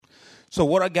So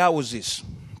what I got was this.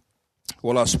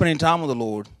 While I was spending time with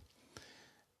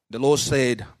the Lord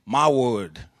said, my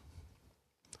word.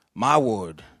 My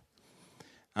word.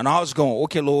 And I was going,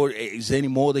 okay, Lord, is there any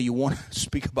more that you want to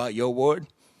speak about your word?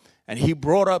 And he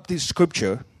brought up this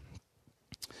scripture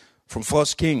from 1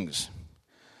 Kings.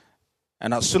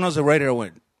 And as soon as I read it, I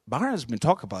went, Byron has been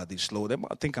talking about this, Lord.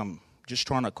 I think I'm just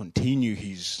trying to continue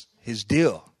his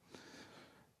deal.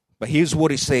 But here's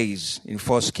what it says in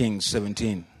 1 Kings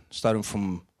 17, starting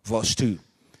from verse 2.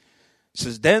 It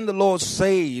says, then the Lord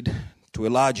said to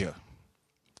Elijah,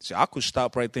 see, I could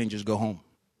stop right there and just go home.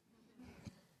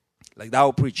 Like that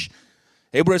will preach.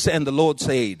 Abraham said, and the Lord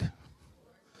said.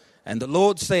 And the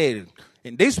Lord said.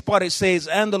 In this part it says,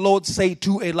 and the Lord said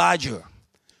to Elijah.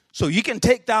 So you can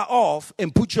take that off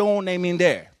and put your own name in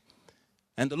there.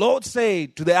 And the Lord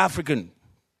said to the African.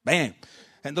 Bam.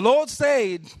 And the Lord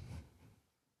said.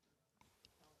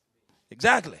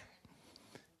 Exactly.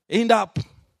 In that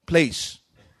place.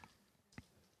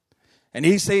 And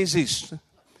he says this.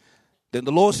 Then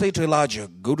the Lord said to Elijah,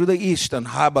 go to the east and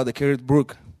hide by the Kerith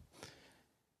brook,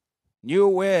 near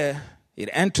where it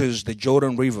enters the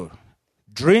Jordan River.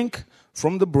 Drink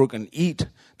from the brook and eat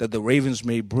that the ravens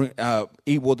may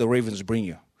eat what the ravens bring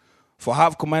you. For I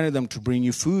have commanded them to bring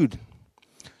you food.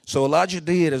 So Elijah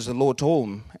did as the Lord told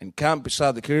him and camped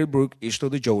beside the Kerith brook east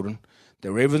of the Jordan.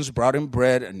 The ravens brought him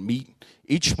bread and meat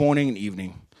each morning and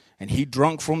evening, and he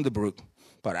drank from the brook.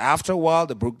 But after a while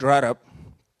the brook dried up,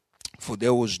 for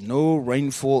there was no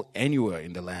rainfall anywhere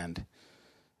in the land.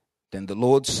 Then the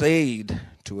Lord said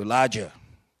to Elijah,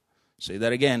 say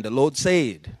that again, the Lord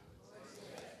said,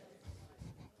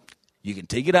 you can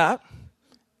take it out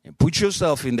and put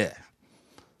yourself in there.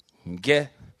 Okay?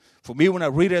 For me, when I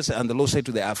read it, and the Lord said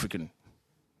to the African,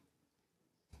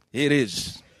 it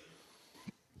is.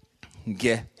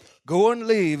 Okay? Go and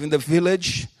live in the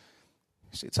village.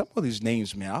 See, some of these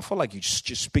names, man, I feel like you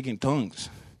just speak in tongues.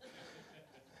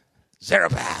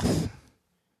 Zarephath.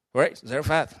 Right?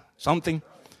 Zarephath. Something.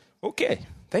 Okay.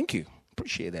 Thank you.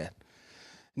 Appreciate that.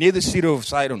 Near the city of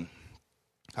Sidon,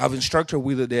 I have instructed a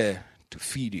widow there to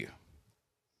feed you.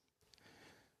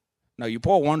 Now, you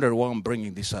probably wonder why I'm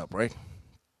bringing this up, right?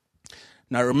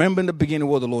 Now, remember in the beginning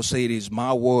what the Lord said is,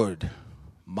 my word,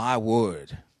 my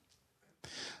word.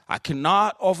 I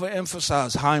cannot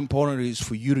overemphasize how important it is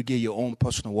for you to get your own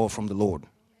personal word from the Lord.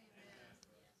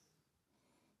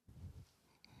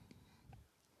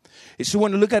 You see,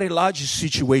 when you look at Elijah's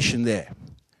situation there,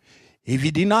 if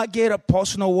he did not get a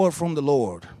personal word from the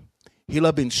Lord, he'll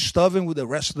have been starving with the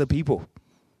rest of the people.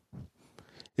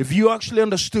 If you actually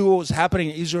understood what was happening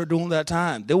in Israel during that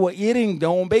time, they were eating their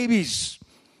own babies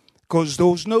because there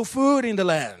was no food in the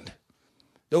land.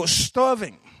 They were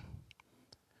starving.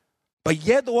 But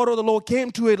yet the word of the Lord came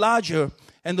to Elijah,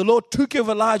 and the Lord took care of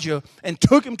Elijah and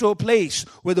took him to a place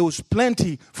where there was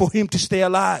plenty for him to stay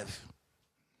alive.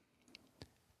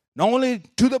 Not only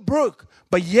to the brook,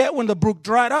 but yet when the brook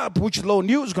dried up, which the Lord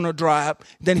knew was going to dry up,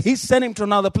 then he sent him to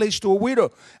another place, to a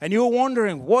widow. And you're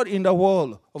wondering, what in the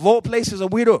world, of all places, a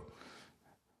widow?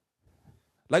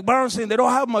 Like Byron saying, they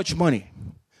don't have much money.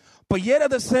 But yet at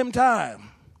the same time,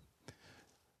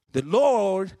 the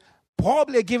Lord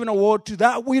probably had given a word to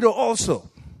that widow also.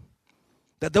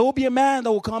 That there will be a man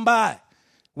that will come by.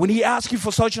 When he asks you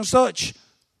for such and such,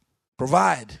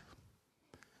 provide.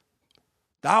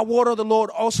 That word of the Lord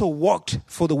also worked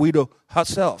for the widow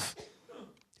herself.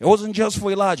 It wasn't just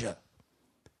for Elijah,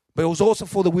 but it was also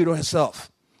for the widow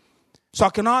herself. So I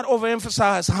cannot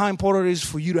overemphasize how important it is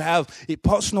for you to have a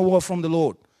personal word from the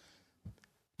Lord.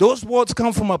 Those words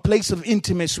come from a place of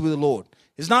intimacy with the Lord.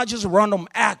 It's not just a random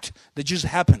act that just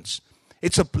happens.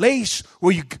 It's a place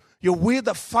where you're with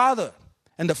the Father,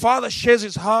 and the Father shares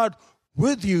his heart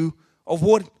with you of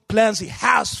what plans he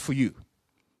has for you.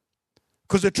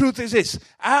 Because the truth is this,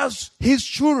 as his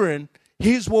children,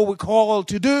 here's what we're called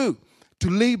to do, to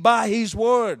live by his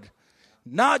word.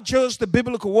 Not just the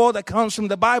biblical word that comes from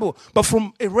the Bible, but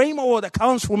from a rhema word that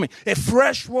comes from it, a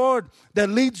fresh word that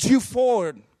leads you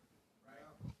forward.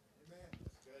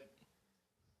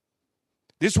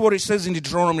 This is what it says in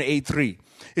Deuteronomy 8:3.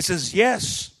 It says,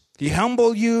 yes, he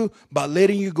humbled you by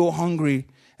letting you go hungry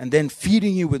and then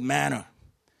feeding you with manna,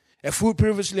 a food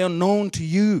previously unknown to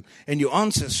you and your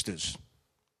ancestors.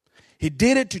 He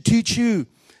did it to teach you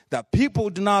that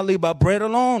people do not live by bread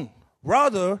alone.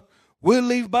 Rather, we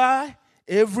live by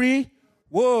every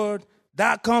word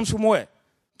that comes from where?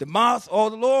 The mouth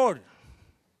of the Lord.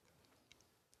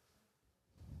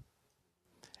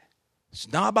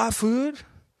 It's not by food.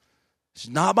 It's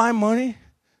not by money.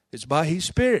 It's by his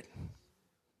Spirit.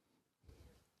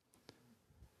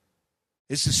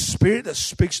 It's the Spirit that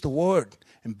speaks the word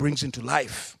and brings into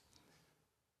life.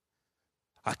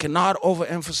 I cannot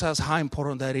overemphasize how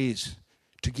important that is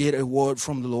to get a word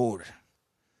from the Lord.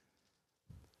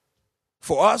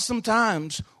 For us,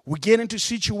 sometimes we get into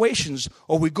situations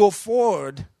or we go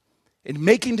forward in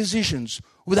making decisions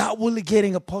without really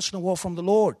getting a personal word from the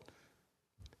Lord.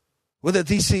 Whether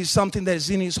this is something that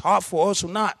is in his heart for us or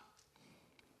not.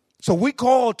 So we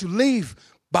call to live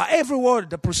by every word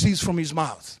that proceeds from his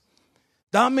mouth.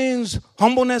 That means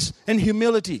humbleness and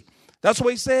humility. That's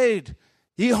why he said,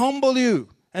 he humble you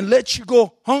and let you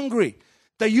go hungry,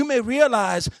 that you may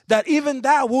realize that even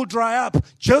that will dry up,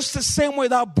 just the same way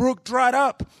that brook dried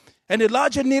up. And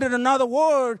Elijah needed another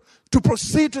word to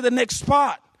proceed to the next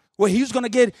spot where he's going to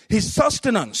get his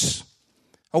sustenance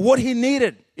of what he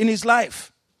needed in his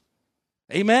life.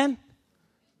 Amen?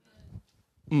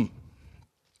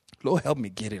 Lord, help me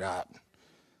get it out.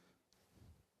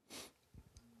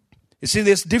 You see,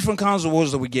 there's different kinds of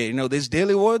words that we get. You know, there's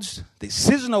daily words, there's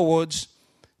seasonal words,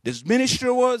 there's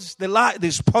ministry words,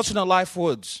 there's personal life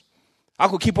words. I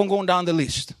could keep on going down the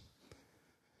list.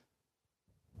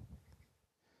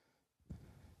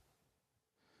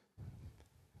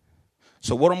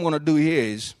 So what I'm going to do here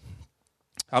is,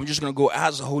 I'm just going to go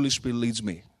as the Holy Spirit leads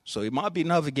me. So it might be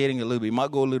navigating a little bit. It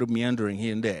might go a little meandering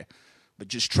here and there. But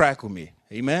just track with me.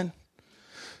 Amen?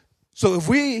 So if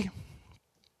we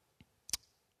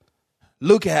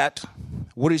look at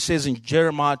what it says in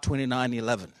Jeremiah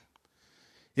 29:11.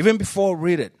 Even before I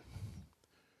read it.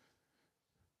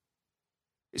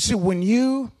 You see, when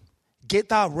you get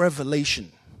that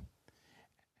revelation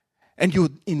and you're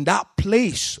in that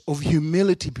place of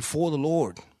humility before the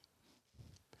Lord,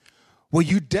 where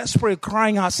you desperately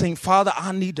crying out saying, Father,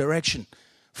 I need direction.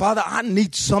 Father, I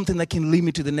need something that can lead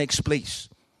me to the next place.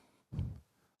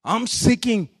 I'm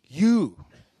seeking you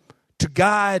to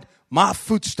guide my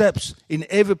footsteps in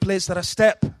every place that I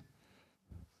step.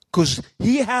 Because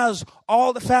he has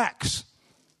all the facts.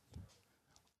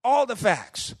 All the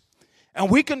facts. And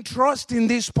we can trust in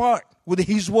this part with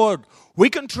his word. We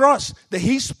can trust that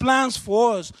his plans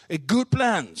for us are good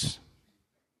plans.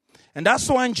 And that's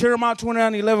why in Jeremiah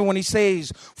 29:11 when he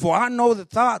says, for I know the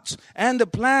thoughts and the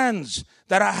plans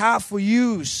that I have for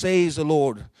you, says the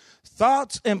Lord.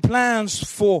 Thoughts and plans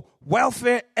for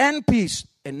welfare and peace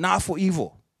and not for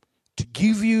evil. To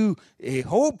give you a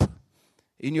hope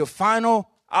in your final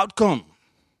outcome.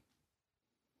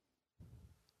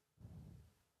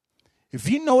 If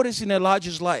you notice in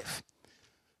Elijah's life,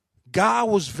 God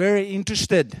was very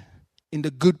interested in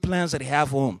the good plans that he had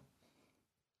for him.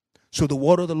 So the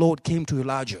word of the Lord came to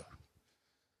Elijah.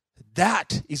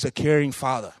 That is a caring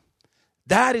father.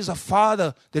 That is a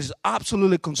father that is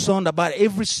absolutely concerned about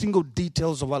every single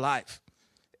details of our life.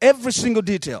 Every single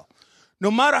detail.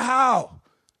 No matter how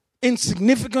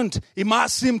insignificant it might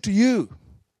seem to you,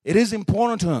 it is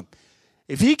important to him.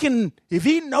 If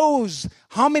he knows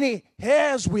how many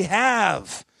hairs we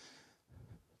have,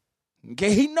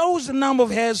 okay, he knows the number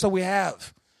of hairs that we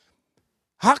have.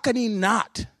 How can he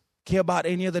not care about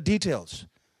any of the details?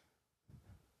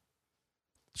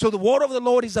 So the word of the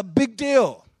Lord is a big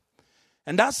deal.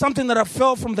 And that's something that I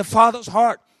felt from the Father's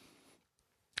heart.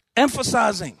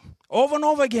 Emphasizing over and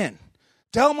over again.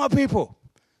 Tell my people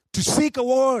to seek a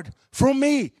word from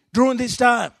me during this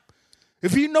time.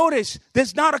 If you notice,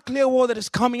 there's not a clear word that is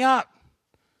coming out.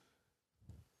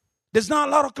 There's not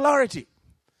a lot of clarity.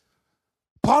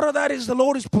 Part of that is the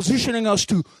Lord is positioning us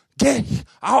to get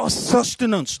our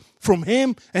sustenance from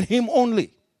him and him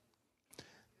only.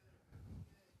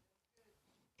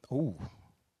 Oh.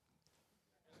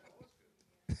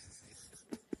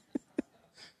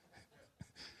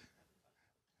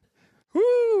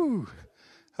 Woo!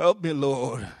 Help me,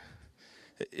 Lord.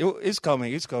 It's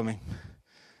coming. It's coming.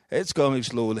 It's coming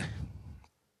slowly.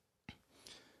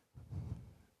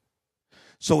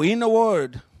 So in the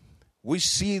word, we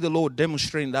see the Lord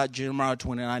demonstrating that Jeremiah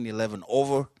 29:11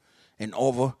 over and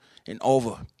over and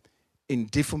over in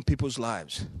different people's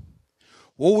lives.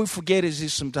 What we forget is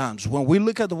this sometimes. When we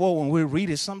look at the word, when we read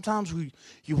it, sometimes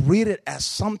you read it as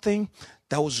something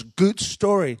that was a good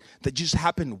story that just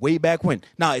happened way back when.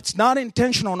 Now, it's not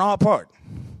intentional on our part.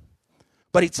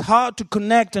 But it's hard to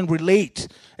connect and relate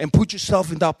and put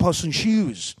yourself in that person's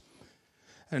shoes.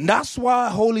 And that's why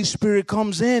Holy Spirit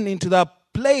comes into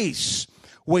that place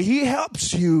where he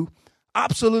helps you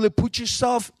absolutely put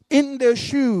yourself in their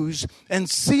shoes and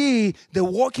see the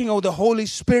working of the Holy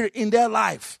Spirit in their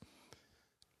life.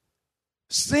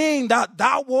 Seeing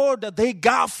that word that they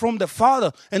got from the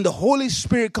Father and the Holy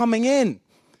Spirit coming in,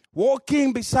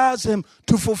 walking beside him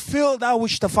to fulfill that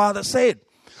which the Father said.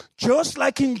 Just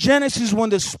like in Genesis when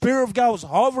the Spirit of God was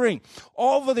hovering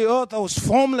over the earth that was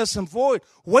formless and void,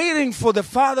 waiting for the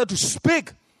Father to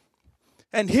speak.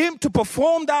 and him to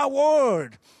perform that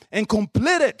word and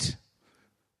complete it.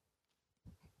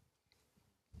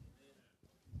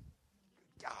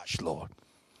 Gosh, Lord.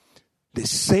 The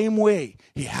same way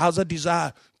he has a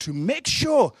desire to make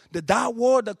sure that that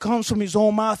word that comes from his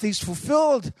own mouth is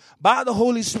fulfilled by the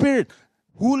Holy Spirit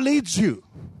who leads you.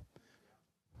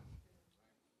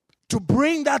 To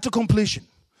bring that to completion.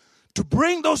 To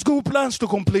bring those good plans to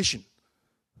completion.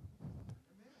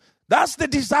 That's the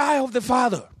desire of the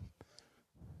Father.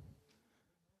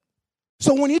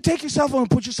 So when you take yourself and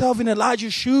put yourself in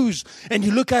Elijah's shoes and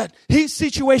you look at his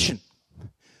situation,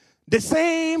 the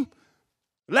same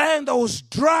land that was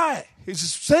dry, it's the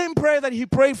same prayer that he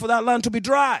prayed for that land to be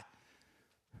dry.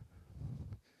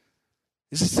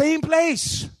 It's the same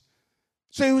place.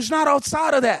 So he was not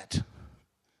outside of that.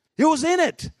 He was in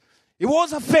it. It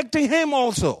was affecting him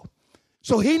also.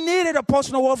 So he needed a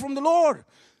personal word from the Lord.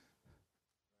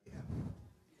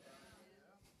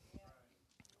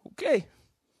 Okay.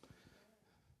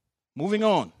 Moving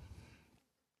on.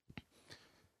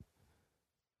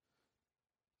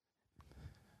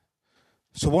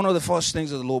 So one of the first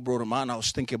things that the Lord brought to mind, I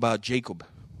was thinking about Jacob.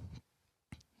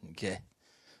 Okay.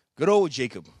 Good old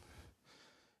Jacob,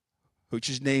 which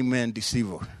is name meant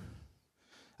deceiver.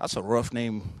 That's a rough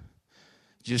name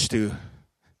just to,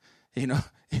 in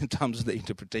terms of the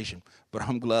interpretation. But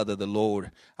I'm glad that the Lord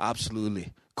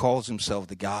absolutely calls himself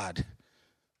the God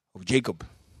of Jacob.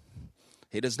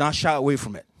 He does not shy away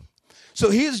from it.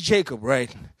 So here's Jacob,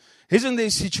 right? He's in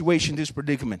this situation, this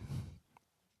predicament.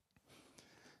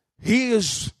 He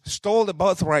has stole the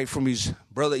birthright from his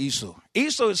brother Esau.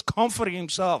 Esau is comforting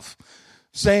himself,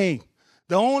 saying,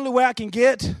 the only way I can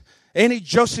get any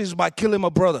justice is by killing my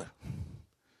brother.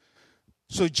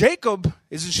 So Jacob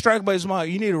is distracted by his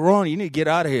mind. You need to run. You need to get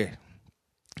out of here.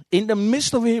 In the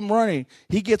midst of him running,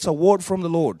 he gets a word from the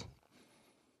Lord.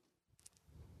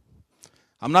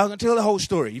 I'm not going to tell the whole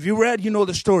story. If you read, you know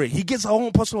the story. He gets a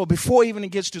own personal, before even he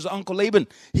gets to his uncle Laban,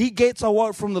 he gets a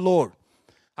word from the Lord.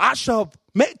 I shall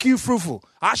make you fruitful.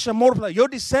 I shall multiply. Your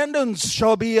descendants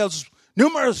shall be as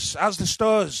numerous as the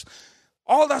stars.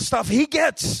 All that stuff. He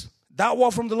gets that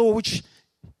word from the Lord, which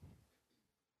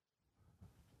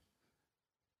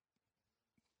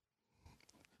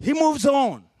he moves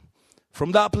on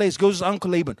from that place, goes to Uncle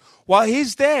Laban. While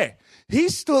he's there, he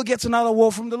still gets another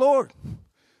word from the Lord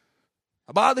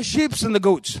about the sheep and the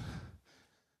goats.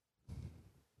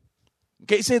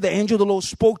 Okay, say the angel of the Lord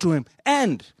spoke to him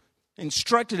and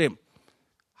instructed him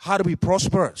how to be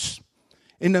prosperous.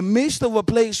 In the midst of a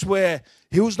place where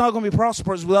he was not going to be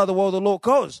prosperous without the word of the Lord,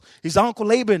 because his uncle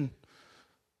Laban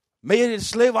made a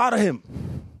slave out of him.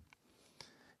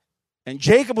 And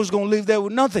Jacob was going to live there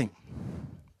with nothing.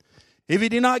 If he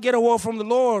did not get a word from the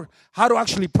Lord, how to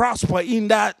actually prosper in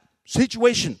that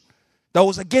situation that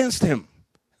was against him.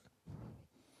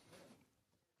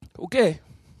 Okay.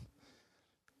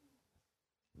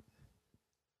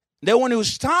 Then when it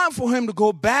was time for him to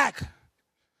go back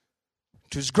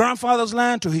to his grandfather's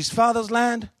land, to his father's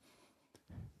land,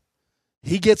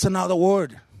 he gets another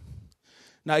word.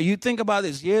 Now you think about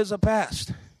this, years have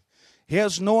passed. He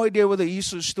has no idea whether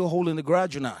Esau is still holding the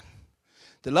grudge or not.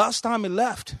 The last time he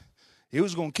left, he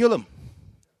was going to kill him.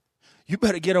 You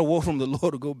better get a word from the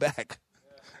Lord to go back.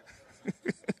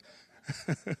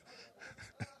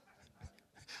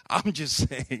 I'm just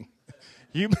saying,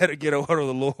 you better get a word of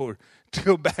the Lord to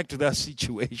go back to that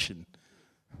situation.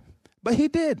 But he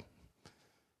did.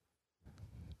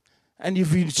 And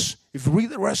if you read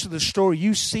the rest of the story,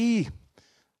 you see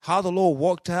how the Lord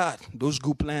worked out those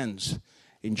good plans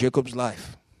in Jacob's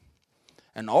life.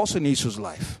 And also in Esau's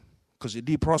life. Because he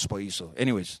did prosper Esau.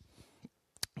 Anyways,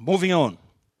 moving on.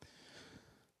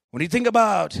 When you think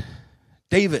about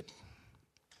David,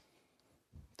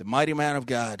 the mighty man of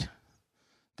God,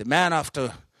 the man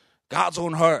after God's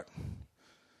own heart.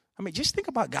 I mean, just think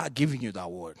about God giving you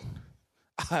that word.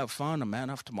 I have found a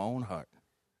man after my own heart.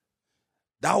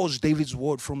 That was David's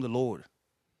word from the Lord.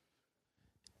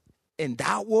 And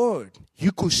that word,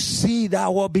 you could see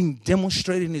that word being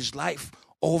demonstrated in his life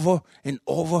over and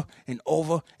over and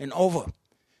over and over.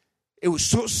 It was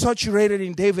so saturated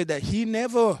in David that he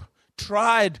never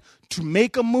tried to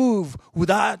make a move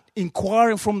without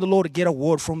inquiring from the Lord to get a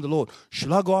word from the Lord.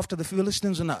 Should I go after the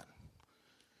Philistines or not?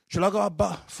 Should I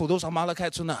go for those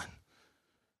Amalekites or not?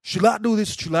 Should I do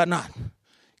this? Should I not?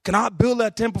 Can I build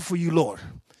that temple for you, Lord?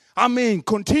 I mean,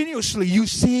 continuously, you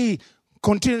see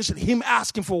him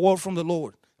asking for a word from the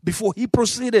Lord before he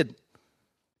proceeded.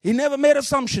 He never made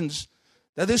assumptions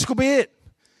that this could be it.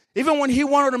 Even when he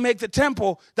wanted to make the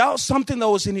temple, that was something that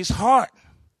was in his heart.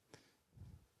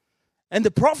 And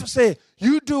the prophet said,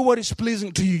 you do what is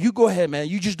pleasing to you. You go ahead, man.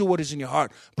 You just do what is in your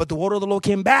heart. But the word of the Lord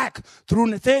came back through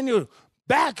Nathaniel,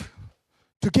 back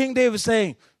to King David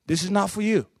saying, this is not for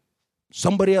you.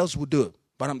 Somebody else will do it.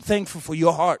 But I'm thankful for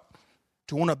your heart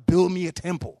to want to build me a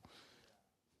temple.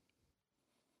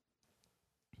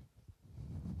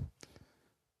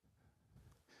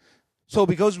 So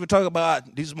because we're talking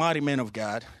about these mighty men of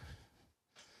God,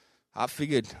 I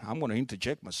figured I'm going to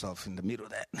interject myself in the middle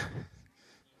of that.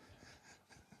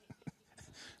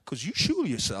 Because you show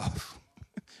yourself.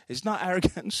 It's not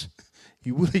arrogance.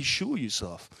 You really show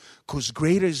yourself. Because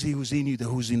greater is he who's in you than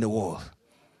who's in the world.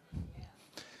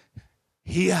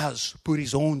 He has put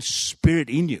his own spirit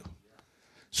in you.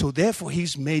 So therefore,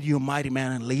 he's made you a mighty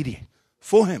man and lady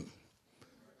for him.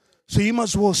 So you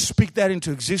must well speak that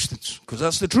into existence. Because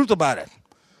that's the truth about it.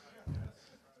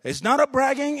 It's not a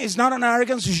bragging. It's not an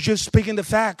arrogance. It's just speaking the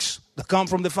facts that come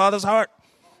from the Father's heart.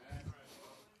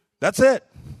 That's it.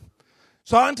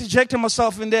 So I interjected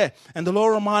myself in there. And the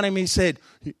Lord reminded me, he said,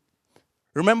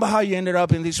 remember how you ended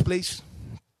up in this place?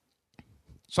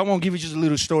 So I'm going to give you just a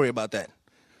little story about that.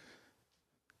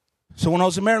 So when I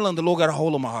was in Maryland, the Lord got a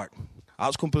hold of my heart. I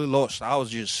was completely lost. I was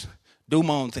just doing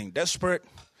my own thing. Desperate.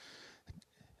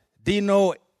 Didn't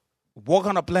know what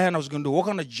kind of plan I was going to do, what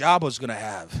kind of job I was going to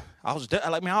have. I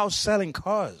was selling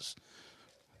cars.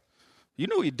 You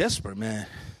know you're desperate, man.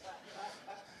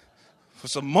 For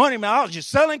some money, man, I was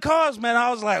just selling cars, man. I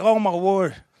was like, oh, my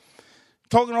word.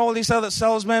 Talking to all these other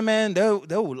salesmen, man, they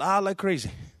would lie like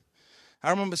crazy. I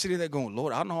remember sitting there going,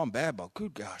 Lord, I know I'm bad, but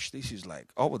good gosh, this is like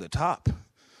over the top.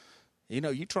 You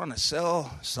know, you're trying to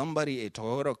sell somebody a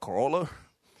Toyota Corolla,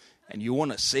 and you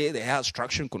want to say they have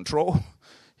traction control.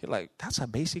 You're like, that's a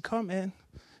basic car, man.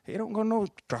 They don't got no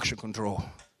traction control.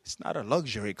 It's not a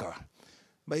luxury car.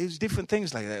 But it's different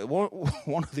things like that.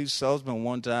 One of these salesmen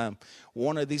one time,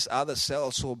 one of these other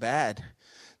sales so bad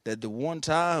that the one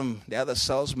time the other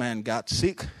salesman got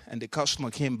sick and the customer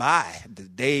came by the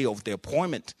day of the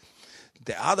appointment,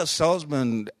 the other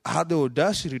salesman had the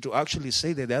audacity to actually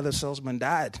say that the other salesman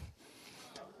died.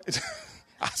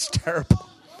 That's terrible.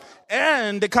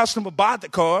 And the customer bought the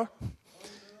car.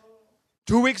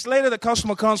 2 weeks later, the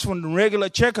customer comes from the regular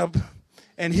checkup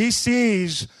and he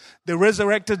sees the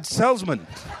resurrected salesman.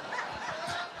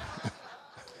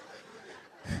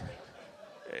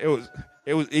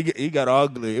 It got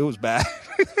ugly. It was bad.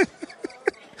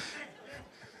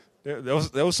 there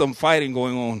was some fighting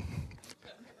going on.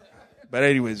 But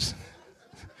anyways,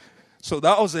 so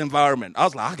that was the environment. I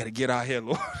was like, I got to get out here,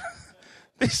 Lord.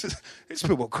 These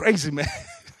people are crazy, man.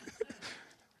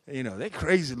 You know, they're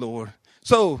crazy, Lord.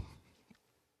 So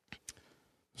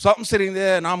I'm sitting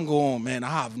there and I'm going, man, I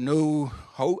have no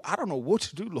hope. I don't know what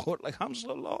to do, Lord. Like, I'm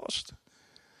so lost.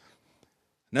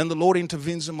 And then the Lord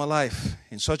intervenes in my life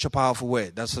in such a powerful way.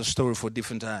 That's a story for a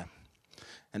different time.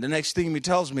 And the next thing he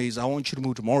tells me is, I want you to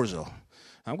move to Mooresville.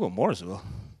 I'm going, Mooresville?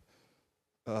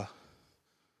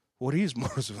 What is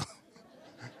Mooresville?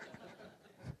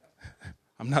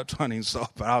 I'm not trying to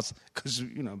insult, but because,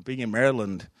 you know, being in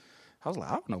Maryland, I was like,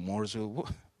 I don't know Mooresville.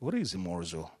 What is in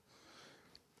Mooresville?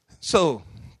 So,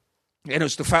 and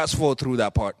it's to fast forward through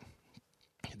that part.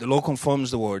 The Lord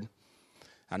confirms the word,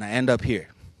 and I end up here.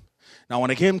 Now, when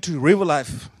I came to River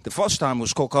Life, the first time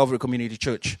was called Calvary Community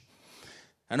Church.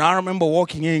 And I remember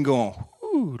walking in going,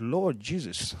 ooh, Lord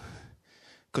Jesus.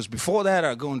 Because before that,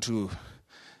 I gone to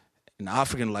an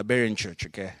African Liberian church,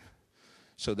 okay?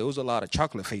 So there was a lot of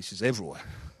chocolate faces everywhere.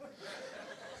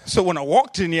 So when I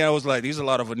walked in here, I was like, these are a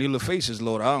lot of vanilla faces,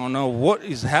 Lord. I don't know what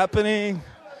is happening.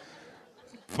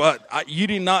 But you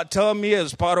did not tell me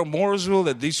as part of Mooresville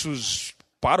that this was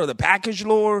part of the package,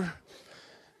 Lord.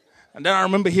 And then I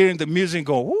remember hearing the music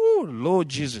go, ooh, Lord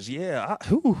Jesus, yeah,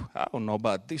 I don't know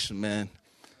about this, man.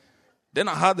 Then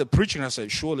I heard the preaching, I said,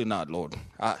 surely not, Lord.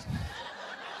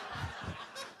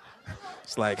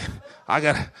 It's like, I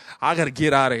gotta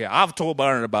get out of here. I've told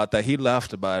Byron about that. He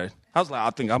laughed about it. I was like, I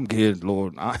think I'm good,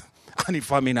 Lord. I need to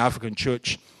find me an African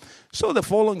church. So the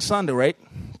following Sunday, right,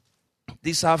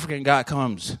 this African guy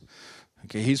comes.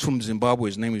 Okay, he's from Zimbabwe.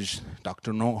 His name is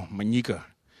Dr. No Manyika.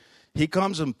 He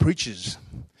comes and preaches.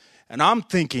 And I'm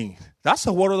thinking, that's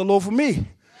the word of the Lord for me.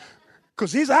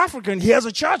 Because he's African. He has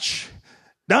a church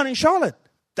down in Charlotte.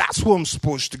 That's where I'm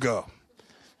supposed to go.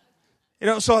 You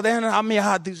know, so then I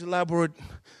had these elaborate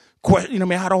questions. You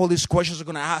know, I had all these questions I'm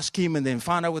going to ask him and then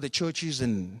find out where the church is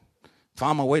and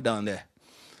find my way down there.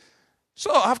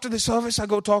 So after the service, I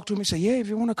go talk to him and say, yeah, if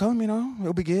you want to come, you know,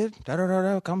 it'll be good.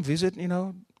 Come visit, you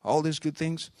know, all these good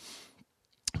things.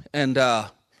 And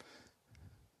the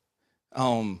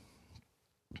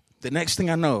next thing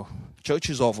I know, church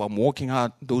is off. I'm walking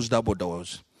out those double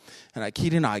doors. And I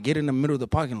kid you not, I get in the middle of the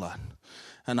parking lot.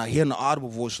 And I hear an audible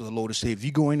voice of the Lord to say, if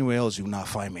you go anywhere else, you will not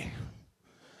find me.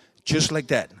 Just like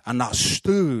that. And I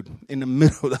stood in the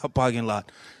middle of that parking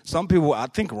lot. Some people, I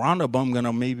think roundabout, I'm going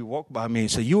to maybe walk by me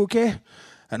and say, you okay?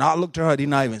 And I looked at her, I did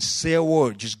not even say a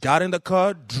word. Just got in the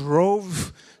car,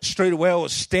 drove straight where I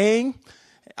was staying.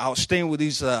 I was staying with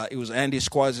it was Andy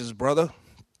Squires' brother.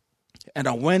 And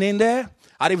I went in there.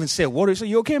 I didn't even say a word. He said,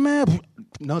 you okay, man?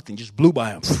 Nothing, just blew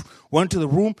by him. Went to the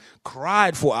room,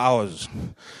 cried for hours.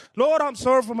 Lord, I'm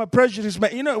sorry for my prejudice,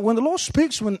 man. You know, when the Lord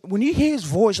speaks, when you hear his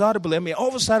voice audibly, I mean, all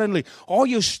of a sudden, all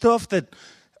your stuff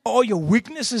all your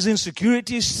weaknesses,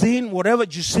 insecurities, sin, whatever,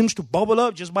 just seems to bubble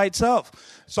up just by itself.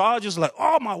 So I was just like,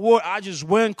 oh my word, I just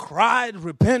went, cried,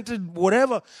 repented,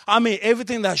 whatever. I mean,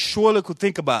 everything that I surely could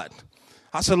think about.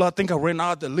 I said, Lord, I think I ran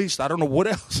out the list. I don't know what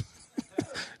else.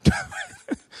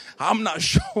 I'm not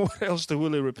sure what else to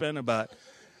really repent about.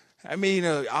 I mean,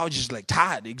 I was just like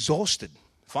tired, exhausted.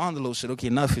 Finally, the Lord said, okay,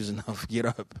 enough is enough. Get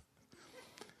up.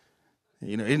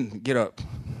 You know, get up.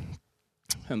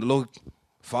 And the Lord,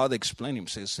 Father explained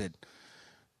himself, said,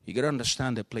 you got to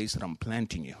understand the place that I'm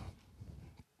planting you.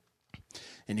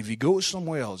 And if you go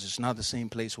somewhere else, it's not the same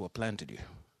place where I planted you.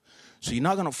 So you're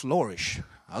not going to flourish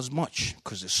as much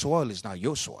because the soil is not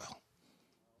your soil.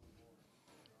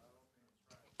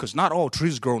 Because not all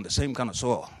trees grow in the same kind of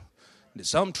soil. There's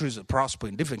some trees that prosper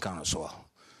in different kind of soil.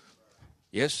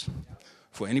 Yes?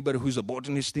 For anybody who's a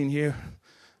botanist in here,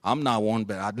 I'm not one,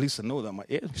 but at least I know that.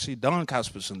 Yeah, see, Don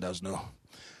Casperson does know.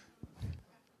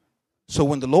 So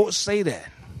when the Lord say that,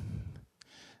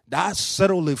 that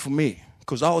settled it for me.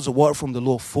 Because that was a word from the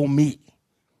Lord for me.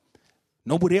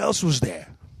 Nobody else was there.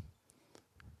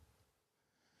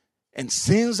 And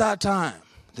since that time,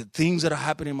 the things that are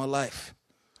happening in my life,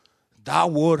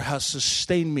 that word has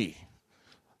sustained me.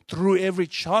 Through every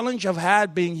challenge I've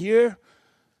had being here,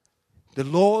 the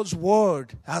Lord's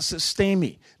word has sustained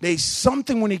me. There's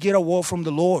something when you get a word from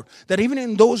the Lord that even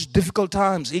in those difficult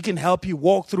times, it can help you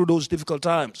walk through those difficult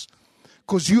times.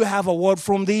 Because you have a word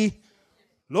from the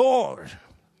Lord.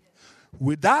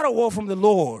 Without a word from the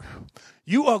Lord,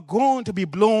 you are going to be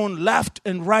blown left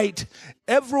and right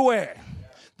everywhere.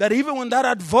 That even when that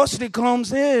adversity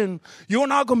comes in, you're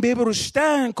not going to be able to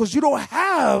stand because you don't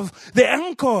have the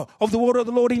anchor of the word of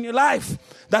the Lord in your life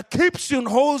that keeps you and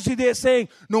holds you there saying,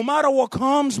 no matter what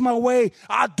comes my way,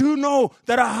 I do know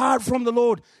that I heard from the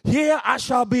Lord. Here I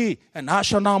shall be, and I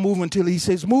shall not move until he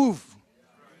says move.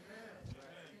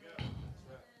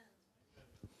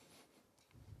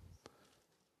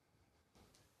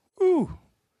 Ooh.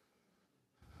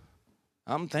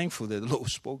 I'm thankful that the Lord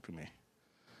spoke to me.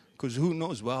 Because who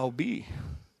knows where I'll be?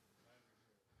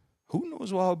 Who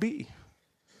knows where I'll be?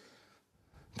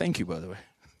 Thank you, by the way.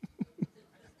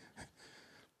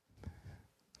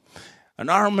 And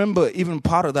I remember even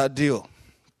part of that deal.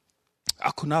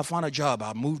 I could not find a job.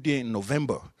 I moved in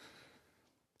November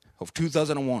of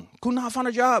 2001. Could not find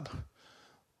a job.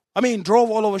 I mean, drove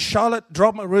all over Charlotte,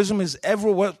 dropped my resumes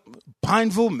everywhere.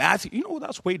 Pineville, Matthew. You know,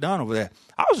 that's way down over there.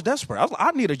 I was desperate.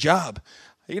 I need a job,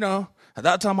 you know. At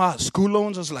that time, I had school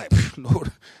loans. I was like,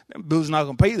 Lord, them bills not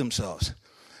going to pay themselves.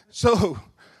 So,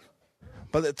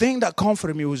 but the thing that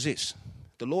comforted me was this.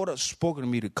 The Lord has spoken to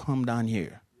me to come down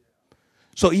here.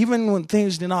 So even when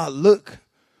things did not look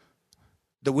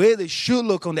the way they should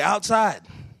look on the outside,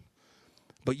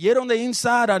 but yet on the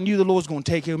inside, I knew the Lord was going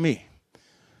to take care of me.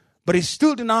 But it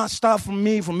still did not stop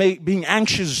me from being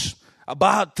anxious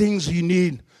about things you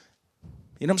need.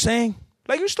 You know what I'm saying?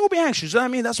 Like, you still be anxious. I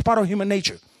mean, that's part of human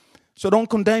nature. So don't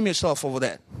condemn yourself over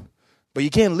that. But you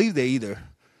can't live there either.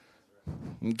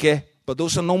 Okay? But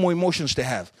those are normal emotions to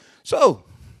have. So,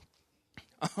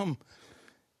 I'm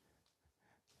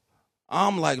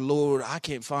like, Lord, I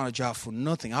can't find a job for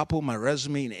nothing. I put my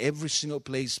resume in every single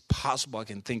place possible I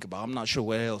can think about. I'm not sure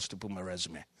where else to put my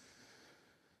resume.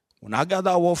 When I got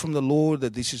that word from the Lord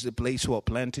that this is the place where I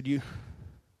planted you,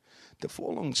 the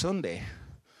following Sunday,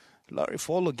 Larry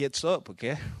Fowler gets up,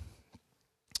 okay?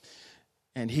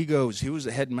 And he goes, he was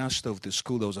the headmaster of the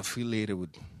school that was affiliated with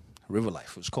River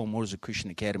Life. It was called Moses Christian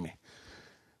Academy.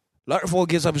 Larry Fowler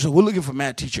gets up and says, we're looking for a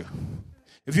math teacher.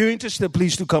 If you're interested,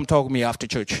 please do come talk to me after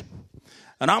church.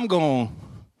 And I'm going,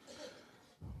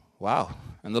 wow.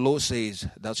 And the Lord says,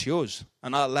 that's yours.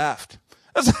 And I laughed.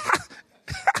 I said,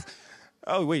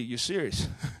 oh, wait, you're serious?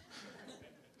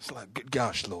 It's like, good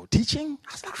gosh, Lord. Teaching?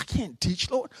 I said, I can't teach,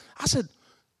 Lord. I said,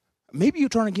 maybe you're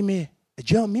trying to give me a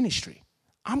jail ministry.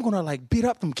 I'm going to like beat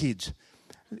up them kids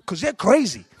because they're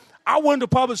crazy. I went to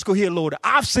public school here, Lord.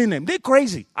 I've seen them. They're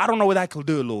crazy. I don't know what I could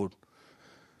do, Lord.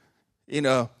 You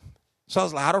know, so I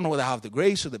was like, I don't know whether I have the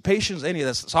grace or the patience, any of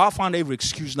that. So I found every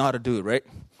excuse not to do it, right?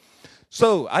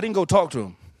 So I didn't go talk to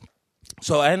him.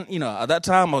 So, and at that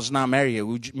time I was not married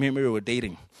yet. Me and Mary were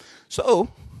dating. So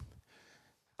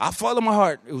I followed my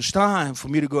heart. It was time for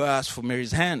me to go ask for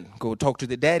Mary's hand, go talk to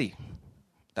the daddy.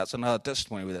 That's another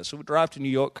testimony with that. So we drive to New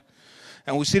York,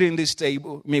 and we sit in this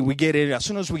table. We get in. As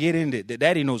soon as we get in, the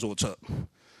daddy knows what's up.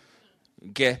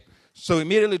 Okay? So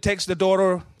immediately text the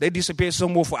daughter. They disappear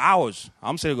somewhere for hours.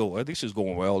 I'm saying, well, this is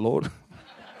going well, Lord.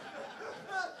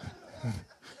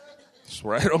 It's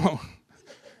right on.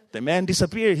 The man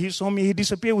disappeared. He told me he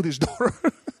disappeared with his daughter.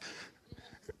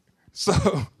 So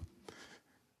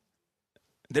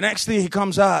the next thing he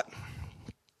comes out,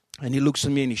 and he looks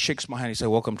at me and he shakes my hand. He said,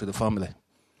 welcome to the family.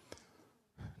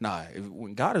 Now,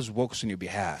 when God has works on your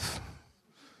behalf,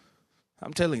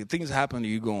 I'm telling you, things happen to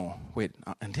you going, wait,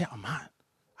 and then I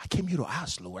came here to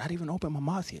ask, Lord. I didn't even open my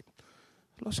mouth yet.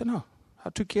 The Lord said, no, I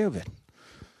took care of it.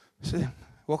 I said,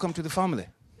 welcome to the family.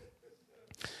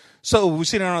 So we're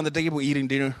sitting around the table eating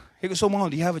dinner. He goes, so Mom,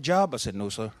 do you have a job? I said, no,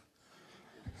 sir.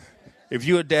 If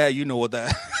you're a dad, you know what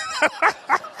that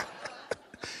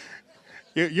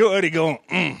You're already going,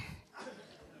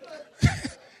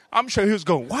 I'm sure he was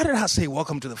going, why did I say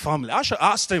welcome to the family? I should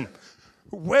ask him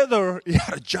whether he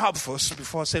had a job first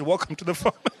before I said welcome to the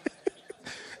family.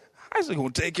 I was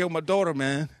going to take care of my daughter,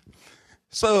 man.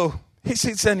 So he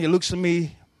sits and he looks at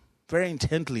me very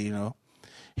intently,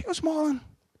 He goes, Marlon,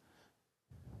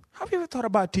 have you ever thought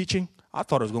about teaching? I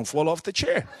thought I was going to fall off the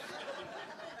chair.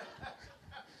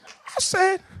 I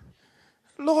said,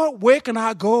 Lord, where can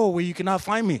I go where you cannot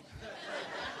find me?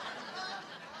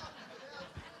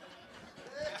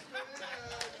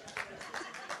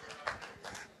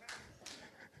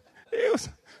 It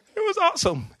was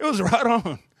awesome. It was right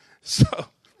on. So,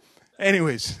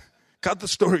 anyways, cut the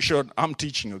story short, I'm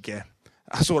teaching, okay?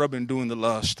 That's what I've been doing the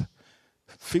last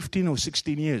 15 or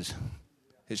 16 years.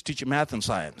 Is teaching math and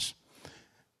science.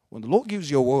 When the Lord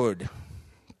gives you a word,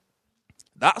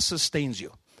 that sustains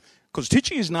you. Because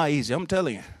teaching is not easy, I'm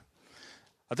telling you.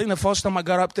 I think the first time I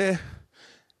got up there,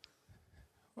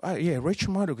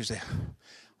 Rachel Murdoch was there.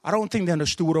 I don't think they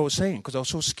understood what I was saying because I was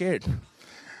so scared.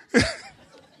 You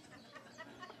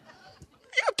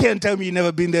can't tell me you've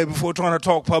never been there before trying to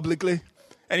talk publicly.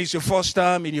 And it's your first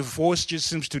time and your voice just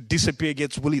seems to disappear,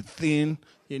 gets really thin.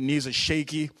 Your knees are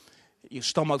shaky. Your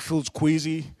stomach feels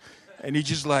queasy. And you're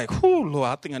just like, oh, Lord,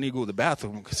 I think I need to go to the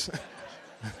bathroom.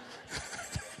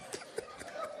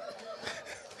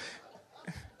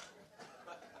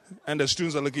 And the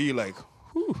students are looking at you like,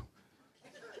 who?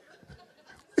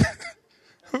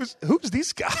 Who's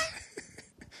this guy?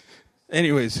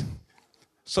 Anyways,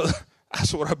 so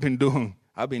that's what I've been doing.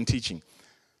 I've been teaching.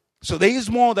 So there is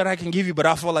more that I can give you, but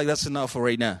I feel like that's enough for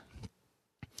right now.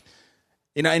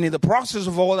 And in the process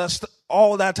of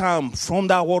all that time, from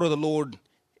that word of the Lord,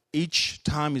 each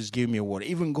time He's giving me a word.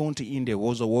 Even going to India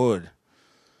was a word.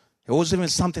 It wasn't even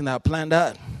something that I planned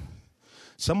out.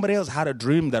 Somebody else had a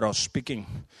dream that I was speaking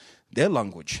their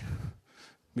language.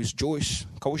 Miss Joyce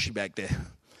Koshi back there.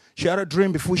 She had a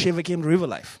dream before she ever came to River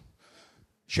Life.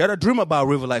 She had a dream about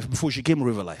River Life before she came to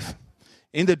River Life.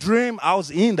 In the dream, I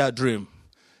was in that dream.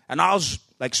 And I was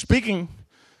like speaking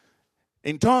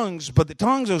in tongues, but the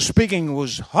tongues I was speaking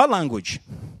was her language.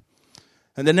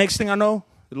 And the next thing I know,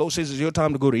 the Lord says, it's your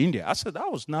time to go to India. I said,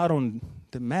 that was not on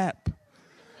the map.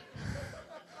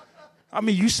 I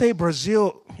mean, you say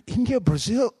Brazil, India,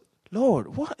 Brazil,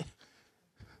 Lord, what?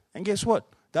 And guess what?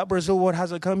 That Brazil word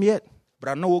hasn't come yet, but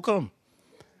I know it will come.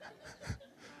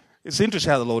 It's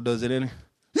interesting how the Lord does it, isn't it?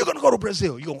 You're going to go to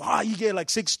Brazil. You go, you get like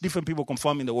 6 different people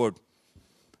confirming the word.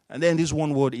 And then this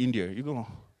one word, India. You go,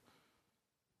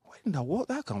 where did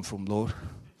that come from, Lord?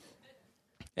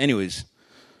 Anyways,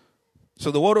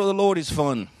 so the word of the Lord is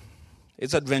fun.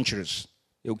 It's adventurous.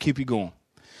 It'll keep you going.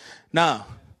 Now,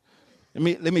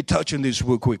 let me touch on this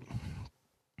real quick.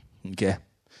 Okay.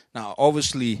 Now,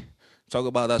 obviously, talk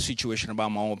about that situation about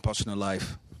my own personal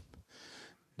life.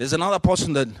 There's another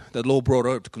person that the Lord brought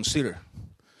up to consider.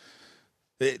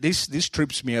 This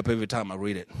trips me up every time I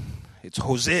read it. It's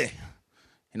Hosea.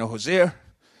 You know Hosea?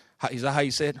 Is that how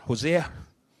you said? Hosea?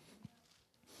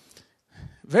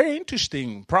 Very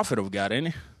interesting prophet of God, ain't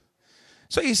he?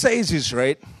 So he says this,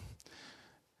 right?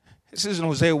 It says in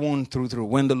Hosea 1-3,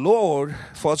 when the Lord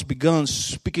first began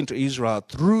speaking to Israel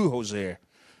through Hosea,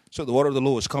 so the word of the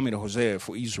Lord is coming to Hosea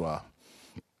for Israel.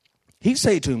 He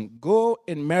said to him, go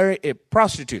and marry a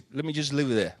prostitute. Let me just leave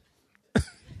it there.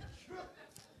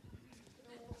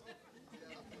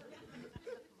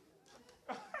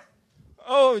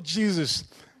 Oh, Jesus.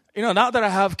 You know, now that I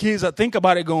have kids, I think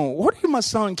about it going, what if my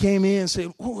son came in and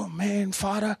said, oh, man,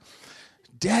 Father,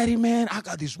 Daddy, man, I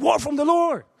got this word from the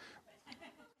Lord.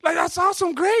 Like, that's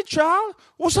awesome. Great, child.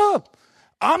 What's up?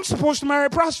 I'm supposed to marry a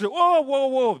prostitute.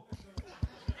 Whoa.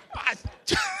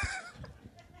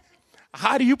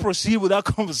 How do you proceed with that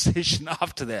conversation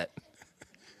after that?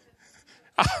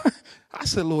 I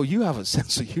said, Lord, you have a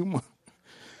sense of humor.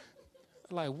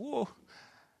 Like, whoa.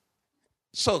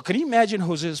 So can you imagine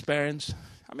Hosea's parents?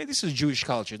 I mean, this is Jewish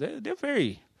culture. They're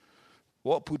very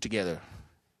well put together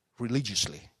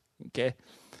religiously. Okay?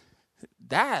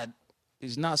 That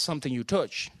is not something you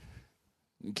touch.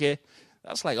 Okay?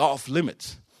 That's like off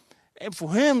limits. And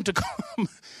for him to come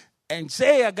and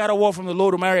say, I got a word from the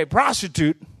Lord to marry a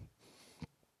prostitute,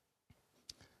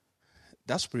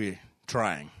 that's pretty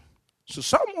trying. So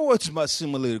some words might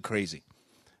seem a little crazy.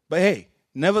 But hey,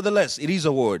 nevertheless, it is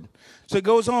a word. So it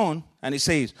goes on and it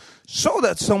says, so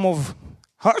that some of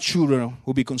her children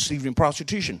will be conceived in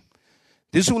prostitution.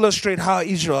 This will illustrate how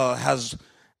Israel has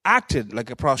acted like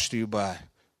a prostitute by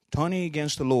turning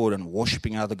against the Lord and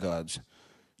worshiping other gods.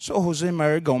 So Hosea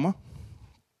married Gomer,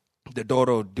 the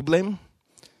daughter of Diblaim,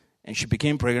 and she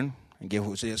became pregnant and gave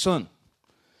Hosea a son.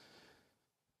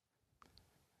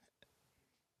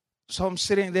 So I'm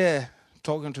sitting there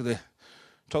talking to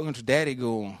Daddy,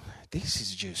 going, this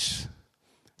is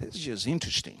just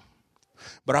interesting.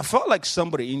 But I felt like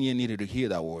somebody in here needed to hear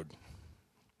that word.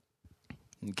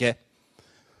 Okay?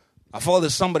 I felt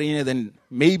there's somebody in here that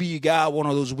maybe you got one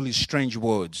of those really strange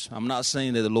words. I'm not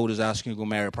saying that the Lord is asking you to go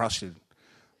marry a prostitute.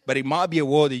 But it might be a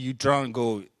word that you try and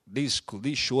go, could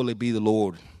this surely be the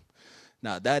Lord?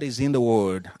 Now, that is in the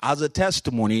word as a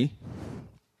testimony.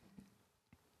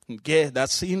 Okay,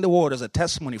 that's in the word as a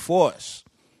testimony for us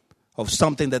of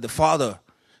something that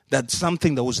that's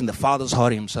something that was in the Father's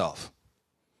heart himself.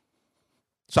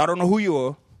 So I don't know who you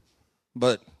are,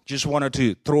 but just wanted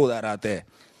to throw that out there.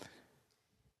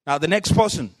 Now, the next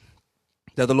person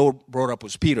that the Lord brought up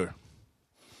was Peter.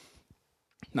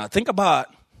 Now, think about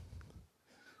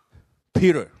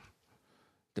Peter,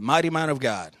 the mighty man of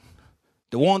God,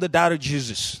 the one that doubted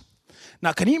Jesus.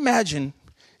 Now, can you imagine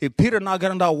if Peter not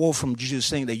gotten that word from Jesus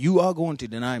saying that you are going to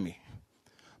deny me?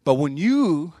 But when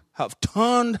you have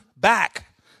turned back,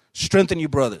 strengthen your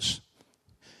brothers.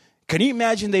 Can you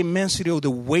imagine the immensity of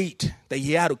the weight that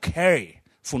he had to carry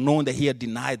for knowing that he had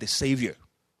denied the Savior?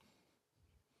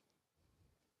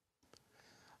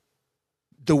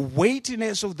 The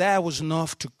weightiness of that was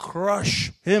enough to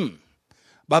crush him.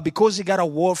 But because he got a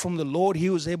word from the Lord, he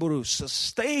was able to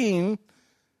sustain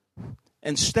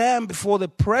and stand before the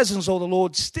presence of the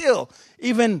Lord still,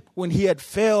 even when he had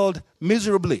failed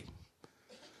miserably.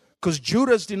 Because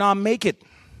Judas did not make it.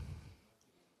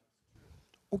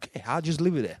 Okay, I'll just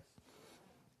leave it there.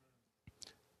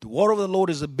 The word of the Lord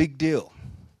is a big deal.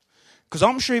 Because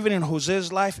I'm sure even in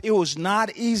Hosea's life, it was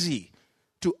not easy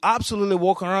to absolutely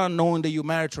walk around knowing that you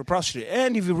married to a prostitute.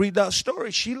 And if you read that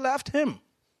story, she left him.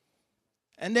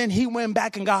 And then he went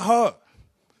back and got her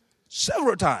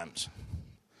several times.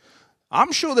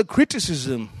 I'm sure the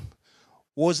criticism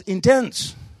was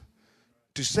intense.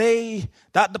 To say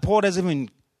that the Paul doesn't even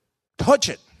touch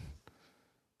it.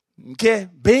 Okay?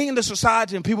 Being in the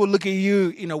society and people look at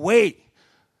you in a way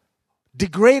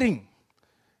degrading.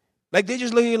 Like they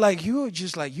just look at you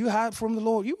like you hide from the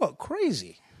Lord. You are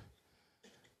crazy.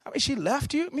 I mean, she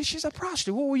left you. I mean, she's a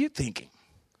prostitute. What were you thinking?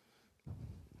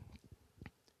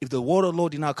 If the word of the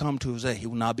Lord did not come to Hosea, he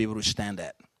would not be able to stand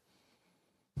that.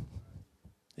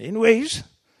 Anyways,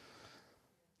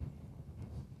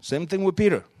 same thing with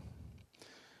Peter.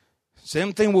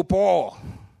 Same thing with Paul.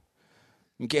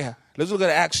 Okay, let's look at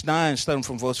Acts 9, starting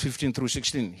from verse 15 through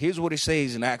 16. Here's what he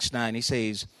says in Acts 9. He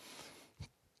says,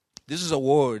 this is a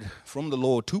word from the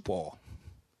Lord to Paul.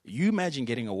 You imagine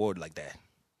getting a word like that.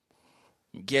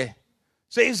 Okay,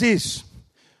 says this.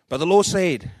 But the Lord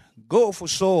said, go, for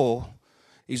Saul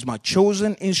is my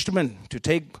chosen instrument to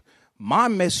take my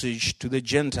message to the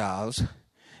Gentiles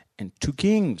and to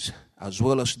kings, as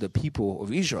well as to the people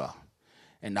of Israel.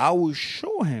 And I will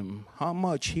show him how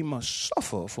much he must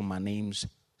suffer for my name's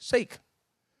sake.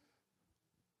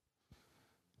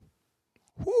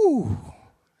 Whew.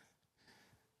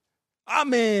 I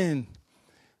mean,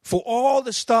 for all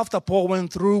the stuff that Paul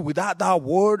went through, without that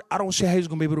word, I don't see how he's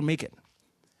going to be able to make it.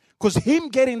 Because him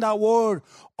getting that word,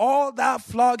 all that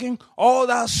flogging, all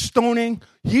that stoning,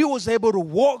 he was able to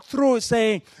walk through it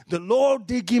saying, the Lord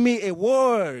did give me a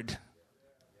word.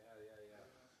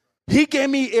 He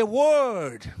gave me a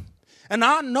word. And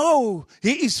I know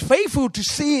he is faithful to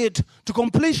see it to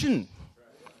completion.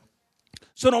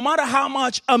 So no matter how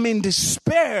much I'm in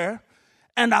despair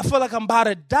and I feel like I'm about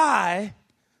to die,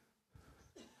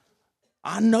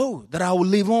 I know that I will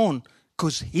live on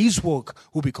because his work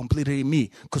will be completed in me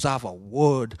because I have a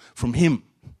word from him.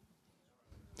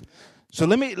 So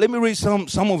let me read some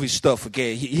of his stuff,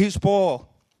 okay? Here's Paul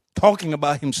talking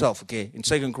about himself, okay, in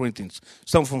 2 Corinthians,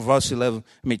 some from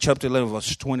chapter 11,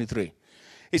 verse 23.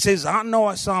 It says, I know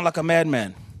I sound like a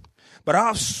madman, but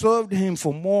I've served him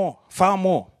for far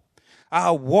more. I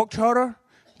have worked harder,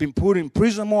 been put in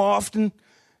prison more often,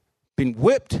 been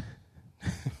whipped,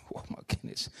 oh my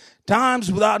goodness,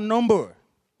 times without number,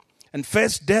 and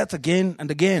faced death again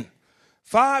and again.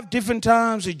 5 different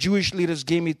times the Jewish leaders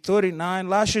gave me 39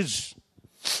 lashes.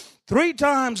 3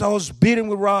 times I was beaten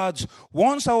with rods.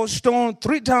 Once I was stoned.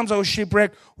 3 times I was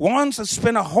shipwrecked. Once I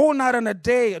spent a whole night and a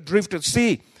day adrift at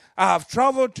sea. I have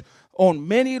traveled on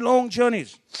many long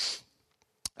journeys.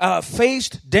 I have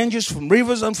faced dangers from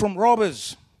rivers and from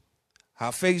robbers. I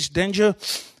have faced danger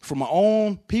from my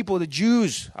own people, the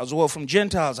Jews, as well from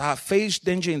Gentiles. I have faced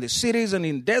danger in the cities and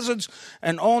in deserts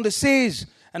and on the seas.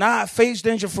 And I have faced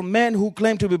danger from men who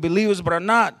claim to be believers but are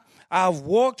not. I have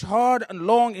worked hard and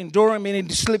long, enduring many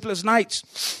sleepless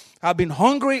nights. I have been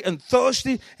hungry and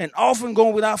thirsty and often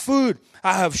gone without food.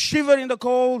 I have shivered in the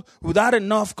cold without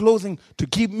enough clothing to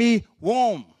keep me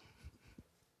warm.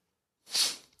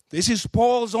 This is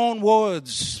Paul's own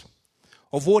words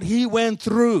of what he went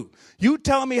through. You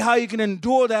tell me how you can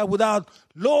endure that without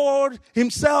Lord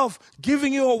himself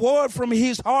giving you a word from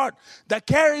his heart that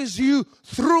carries you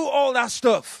through all that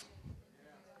stuff.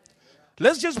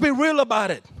 Let's just be real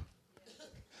about it.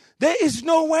 There is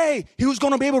no way he was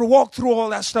going to be able to walk through all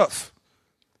that stuff.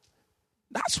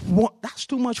 That's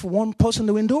too much for one person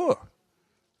to endure.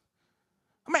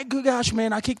 I mean, good gosh,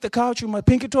 man, I kicked the couch with my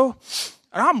pinky toe,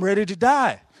 and I'm ready to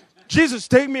die. Jesus,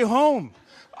 take me home.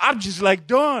 I'm just like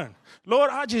done. Lord,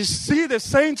 I just see the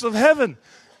saints of heaven.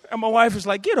 And my wife is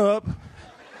like, get up.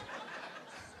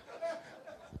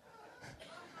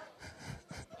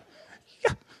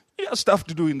 You got stuff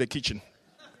to do in the kitchen.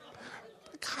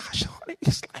 Gosh, honey,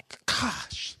 it's like,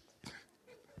 gosh.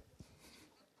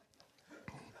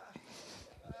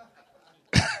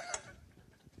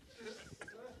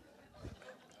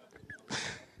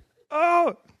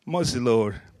 Oh, mercy,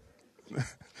 Lord.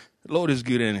 Lord is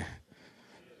good, ain't he?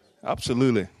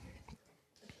 Absolutely.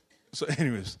 So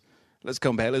anyways, let's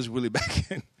come back. Let's really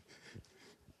back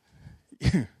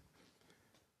in.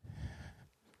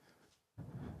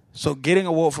 So getting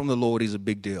a word from the Lord is a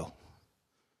big deal.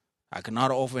 I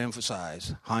cannot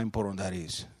overemphasize how important that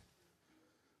is.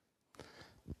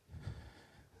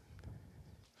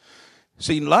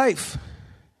 See, in life,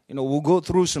 we'll go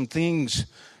through some things,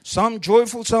 some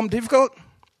joyful, some difficult.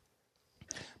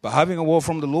 But having a word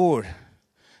from the Lord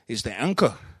is the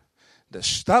anchor that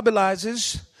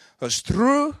stabilizes us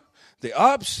through the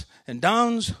ups and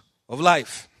downs of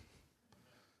life.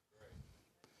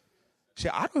 See,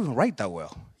 I don't even write that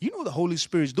well. The Holy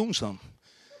Spirit's doing something.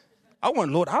 I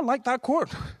went, Lord, I like that quote.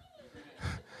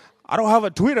 I don't have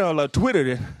a Twitter or a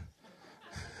Twitter.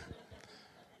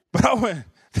 But I went,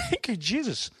 thank you,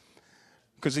 Jesus.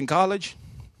 Because in college,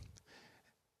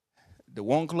 the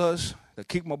one class that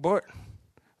kicked my butt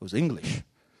was English.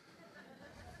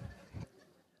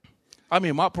 I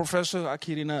mean, my professor, I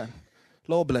kid you not,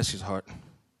 Lord bless his heart.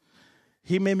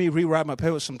 He made me rewrite my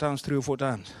paper sometimes 3 or 4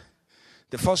 times.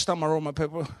 The first time I wrote my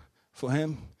paper for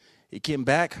him, he came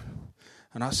back,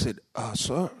 and I said,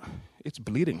 sir, it's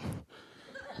bleeding.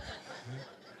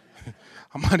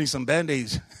 I might need some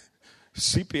Band-Aids,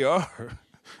 CPR,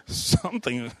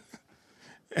 something.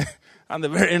 On the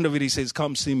very end of it, he says,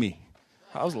 come see me.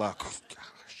 I was like, oh,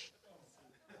 gosh.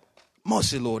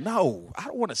 Mercy, Lord, no, I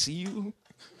don't want to see you.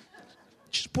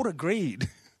 Just put a grade.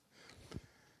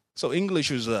 So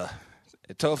English was a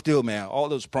tough deal, man. All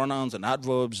those pronouns and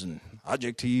adverbs and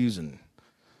adjectives and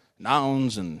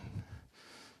nouns and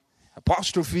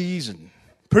apostrophes and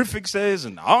prefixes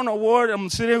and I don't know what. I'm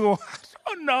sitting there going,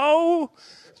 I don't know.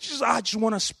 I just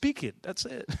want to speak it. That's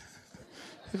it.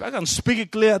 If I can speak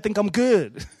it clear, I think I'm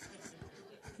good.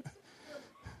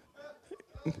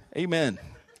 Amen.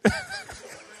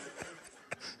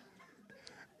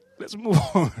 Let's move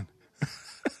on.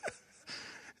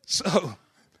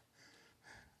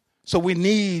 So we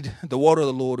need the word of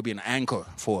the Lord to be an anchor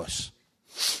for us.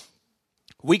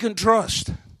 We can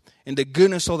trust in the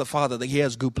goodness of the Father that he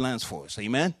has good plans for us.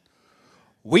 Amen.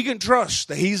 We can trust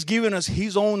that he's given us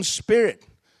his own spirit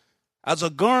as a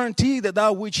guarantee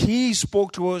that which he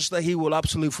spoke to us, that he will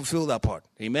absolutely fulfill that part.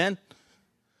 Amen.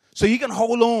 So you can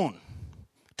hold on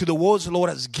to the words the Lord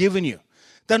has given you.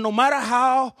 That no matter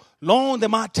how long they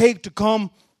might take to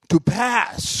come to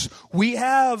pass, we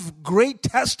have great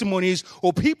testimonies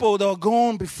of people that are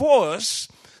gone before us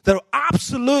that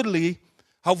absolutely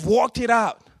have walked it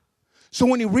out. So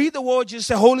when you read the word, just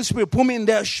say, Holy Spirit, put me in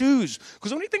their shoes.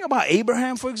 Because when you think about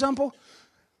Abraham, for example,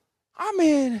 I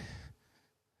mean,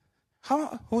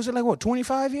 how was it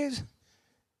 25 years?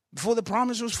 before the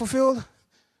promise was fulfilled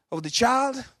of the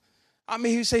child. I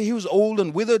mean, he said he was old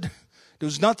and withered. There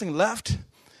was nothing left.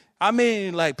 I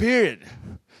mean, like, period.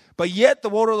 But yet the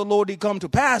word of the Lord did come to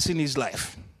pass in his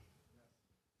life.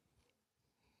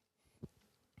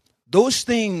 Those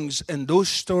things and those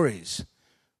stories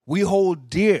we hold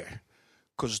dear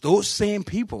because those same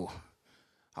people,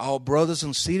 our brothers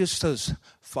and sisters,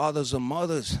 fathers and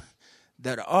mothers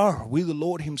that are with the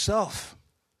Lord himself,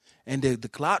 and the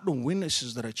cloud of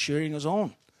witnesses that are cheering us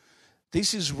on.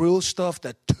 This is real stuff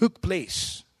that took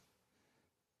place,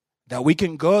 that we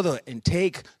can gather and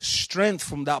take strength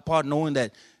from that part, knowing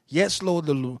that, yes, Lord,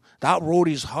 that road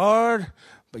is hard,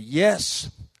 but yes,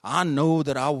 I know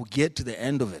that I will get to the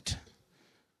end of it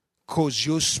because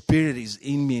your spirit is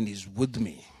in me and is with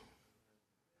me.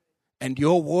 And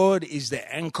your word is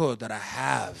the anchor that I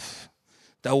have,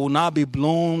 that will not be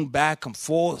blown back and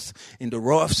forth in the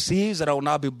rough seas, that I will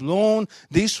not be blown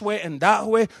this way and that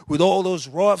way with all those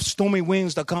rough, stormy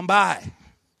winds that come by.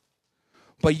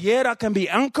 But yet I can be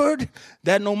anchored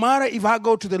that no matter if I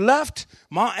go to the left,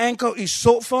 my anchor is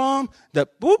so firm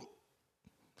that, boop,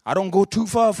 I don't go too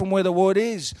far from where the word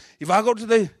is. If I go to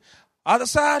the other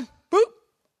side, boop,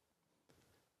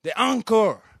 the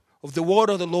anchor of the word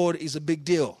of the Lord is a big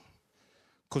deal.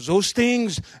 Because those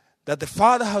things that the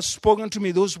Father has spoken to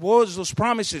me, those words, those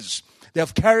promises, they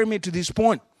have carried me to this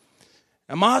point.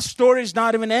 And my story is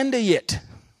not even ended yet.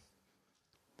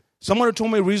 Someone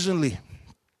told me recently,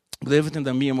 with everything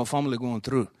that me and my family are going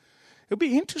through, it'll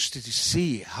be interesting to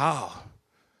see how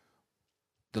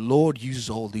the Lord uses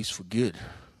all this for good.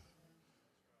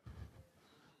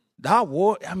 That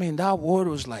word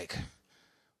was like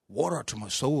water to my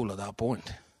soul at that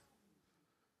point.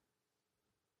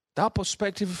 That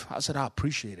perspective, I said, I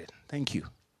appreciate it. Thank you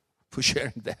for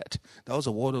sharing that. That was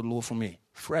a word of the Lord for me.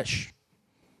 Fresh.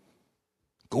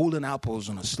 Golden apples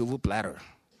on a silver platter.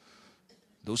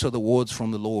 Those are the words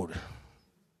from the Lord.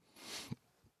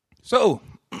 So,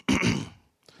 if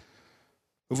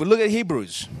we look at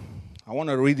Hebrews, I want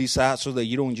to read this out so that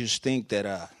you don't just think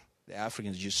that the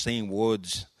Africans are just saying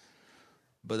words,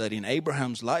 but that in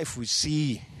Abraham's life we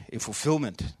see a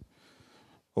fulfillment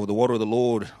of the word of the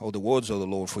Lord, or the words of the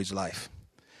Lord for his life.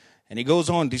 And he goes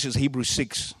on, this is Hebrews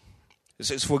 6. It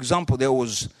says, for example, there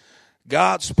was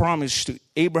God's promise to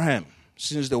Abraham.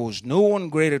 Since there was no one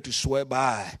greater to swear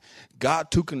by,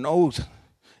 God took an oath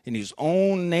in his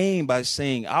own name by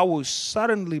saying, I will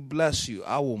suddenly bless you.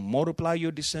 I will multiply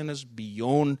your descendants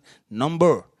beyond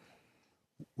number.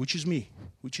 Which is me,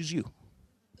 which is you.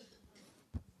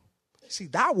 See,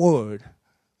 that word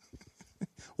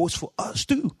was for us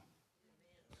too.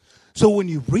 So when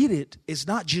you read it, it's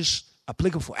not just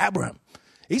applicable for Abraham.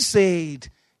 It said,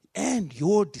 and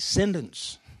your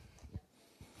descendants.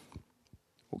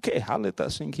 Okay, I'll let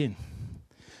that sink in.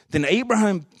 Then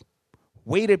Abraham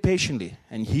waited patiently,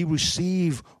 and he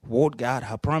received what God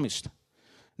had promised.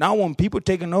 Now when people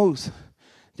take an oath,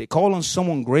 they call on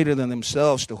someone greater than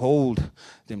themselves to hold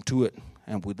them to it.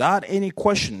 And without any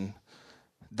question,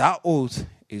 that oath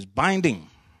is binding.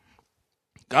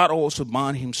 God also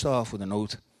bound himself with an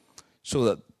oath, so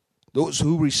that those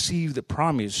who receive the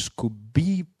promise could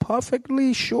be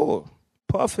perfectly sure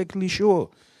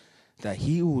that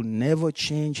he will never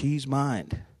change his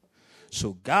mind.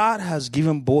 So God has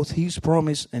given both his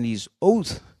promise and his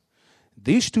oath.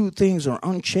 These two things are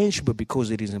unchangeable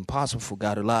because it is impossible for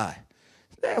God to lie.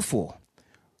 Therefore,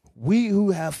 we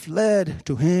who have fled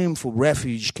to him for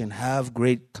refuge can have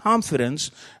great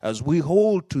confidence as we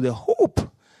hold to the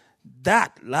hope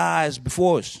that lies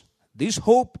before us. This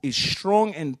hope is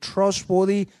strong and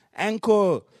trustworthy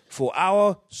anchor for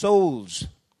our souls.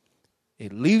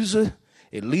 It leads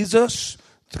us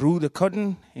through the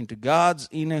curtain into God's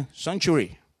inner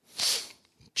sanctuary.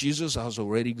 Jesus has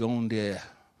already gone there.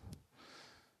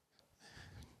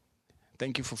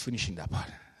 Thank you for finishing that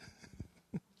part.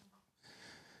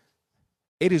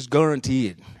 It is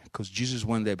guaranteed because Jesus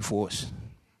went there before us.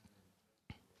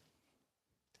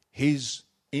 He's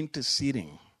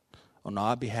interceding on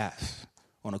our behalf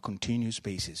on a continuous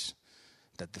basis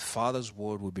that the Father's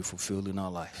word will be fulfilled in our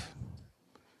life.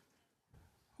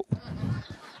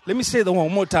 Let me say that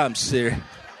one more time, sir.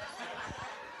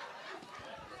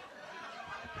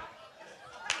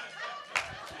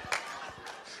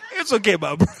 It's okay,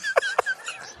 my bro.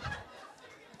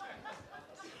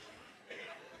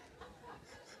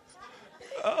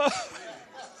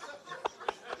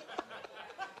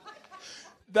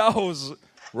 That was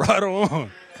right on.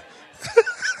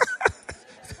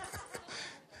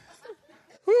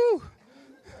 Woo.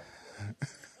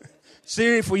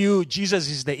 Siri, for you, Jesus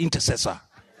is the intercessor.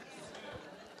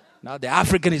 Now the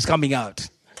African is coming out.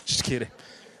 Just kidding.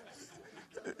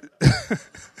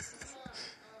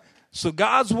 So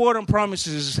God's word and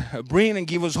promises bring and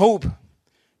give us hope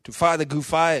to fight the good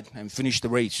fight and finish the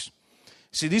race.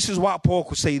 See, this is why Paul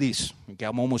could say this. Okay,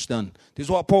 I'm almost done. This is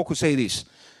why Paul could say this.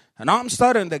 And I'm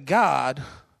studying that God,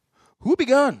 who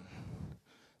begun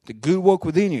the good work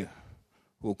within you,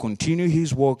 will continue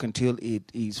his work until it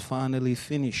is finally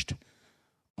finished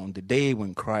on the day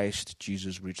when Christ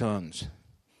Jesus returns.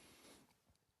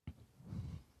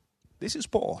 This is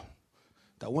Paul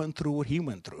that went through what he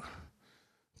went through.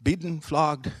 Beaten,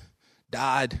 flogged,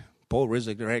 died, Paul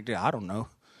resurrected, I don't know.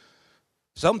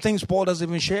 Some things Paul doesn't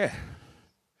even share.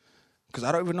 Because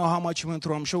I don't even know how much he went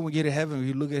through. I'm sure when we get to heaven,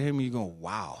 you look at him and you go,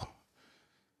 wow,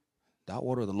 that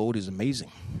word of the Lord is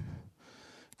amazing.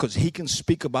 Because he can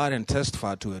speak about it and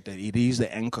testify to it, that it is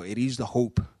the anchor, it is the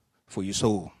hope for your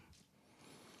soul.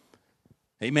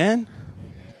 Amen?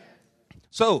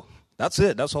 So, that's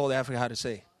it. That's all Africa had to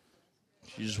say.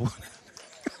 You just want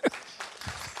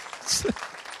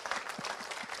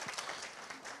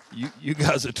you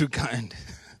guys are too kind.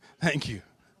 Thank you.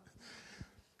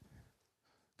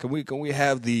 Can we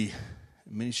have the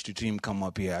ministry team come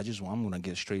up here? I'm going to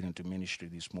get straight into ministry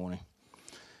this morning.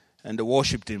 And the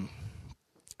worship team.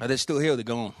 Are they still here or they're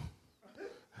gone?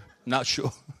 Not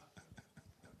sure.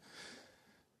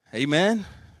 Amen?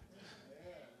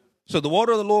 So the word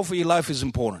of the Lord for your life is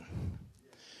important.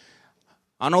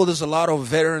 I know there's a lot of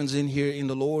veterans in here in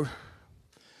the Lord.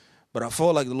 But I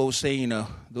feel like the Lord's saying,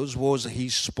 those words that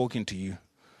he's spoken to you,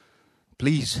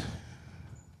 please,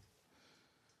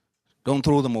 don't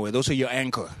throw them away. Those are your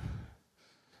anchor.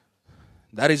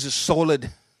 That is a solid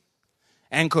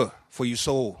anchor for your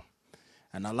soul.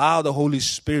 And allow the Holy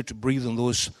Spirit to breathe on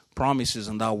those promises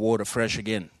and that word afresh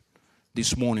again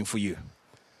this morning for you.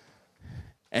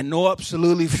 And know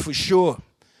absolutely for sure,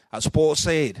 as Paul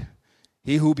said,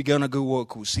 he who began a good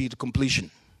work will see it to completion.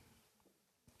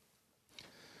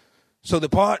 So the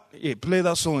part, play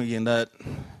that song again, the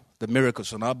miracles.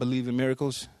 So I believe in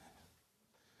miracles.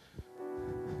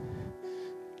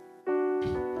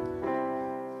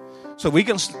 So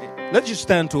let's just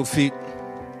stand to our feet.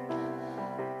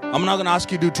 I'm not going to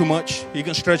ask you to do too much. You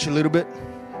can stretch a little bit.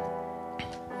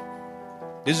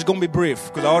 This is going to be brief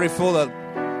because I already feel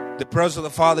that the presence of the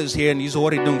Father is here and he's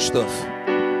already doing stuff.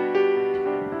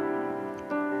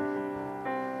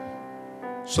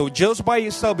 So just by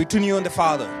yourself, between you and the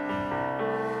Father.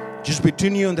 Just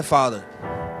between you and the Father.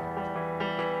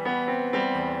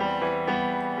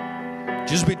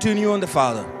 Just between you and the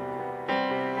Father.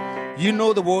 You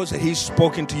know the words that he's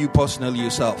spoken to you personally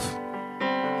yourself.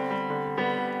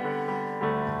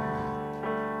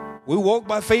 We walk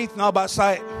by faith, not by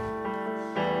sight.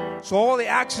 So all the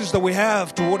access that we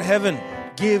have to what heaven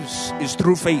gives is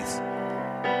through faith.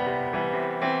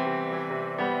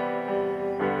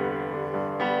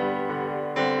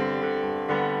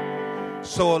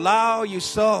 So allow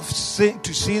yourself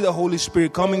to see the Holy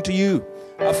Spirit coming to you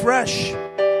afresh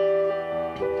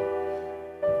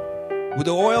with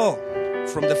the oil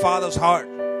from the Father's heart.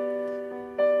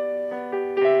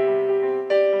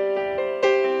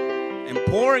 And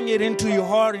pouring it into your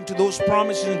heart, into those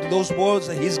promises, into those words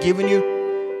that he's given you.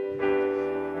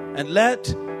 And let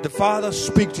the Father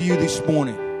speak to you this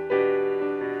morning.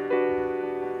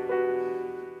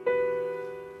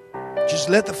 Just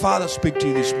let the Father speak to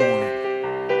you this morning.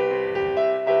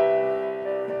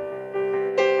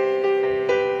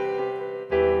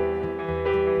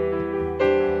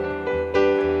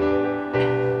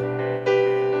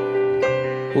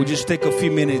 We'll just take a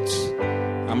few minutes.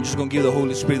 I'm just going to give the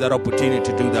Holy Spirit that opportunity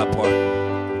to do that part.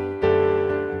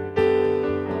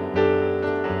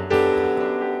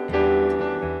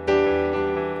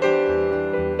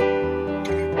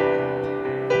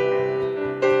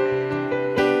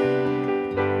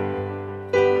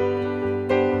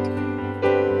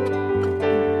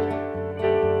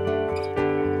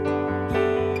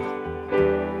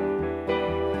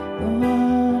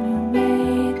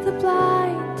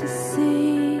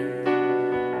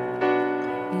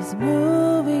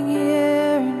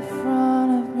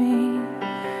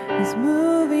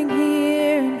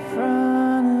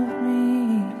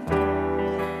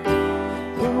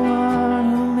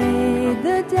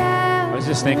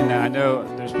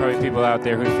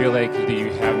 There who feel like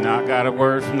you have not got a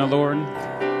word from the Lord,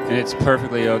 and it's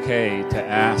perfectly okay to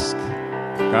ask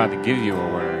God to give you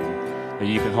a word that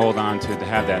you can hold on to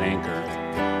have that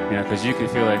anchor. Because you can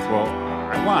feel like, well,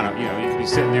 I want to, you can be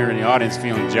sitting there in the audience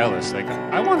feeling jealous, like,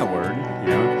 I want a word,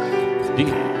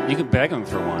 You can beg him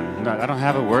for one. I don't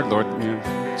have a word, Lord,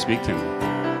 speak to me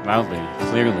loudly,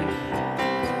 clearly.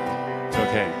 It's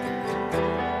okay.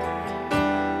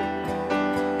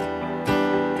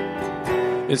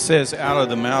 It says, out of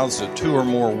the mouths of two or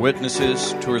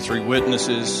three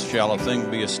witnesses shall a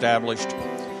thing be established.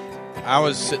 I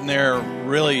was sitting there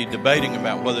really debating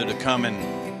about whether to come and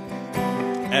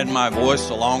add my voice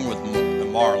along with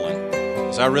Marlon,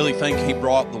 because I really think he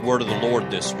brought the word of the Lord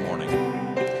this morning.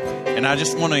 And I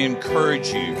just want to encourage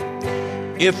you,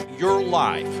 if your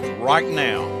life right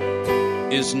now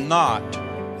is not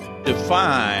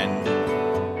defined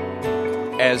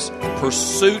as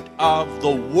pursuit of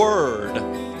the word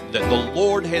that the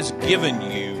Lord has given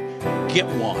you, get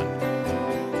one.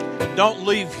 Don't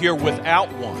leave here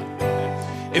without one.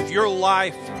 If your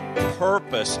life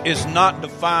purpose is not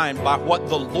defined by what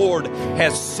the Lord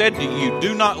has said to you,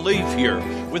 do not leave here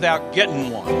without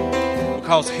getting one,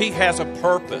 because He has a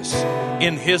purpose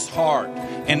in His heart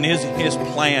and is His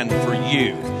plan for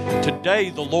you. Today,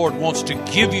 the Lord wants to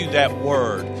give you that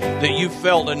word that you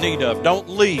felt a need of. Don't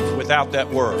leave without that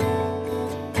word.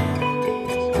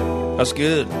 That's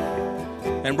good.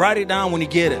 And write it down when you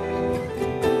get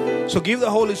it. So give the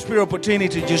Holy Spirit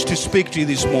opportunity just to speak to you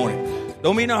this morning.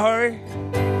 Don't be in a hurry.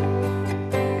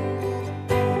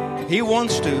 He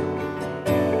wants to.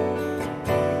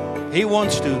 He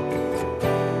wants to.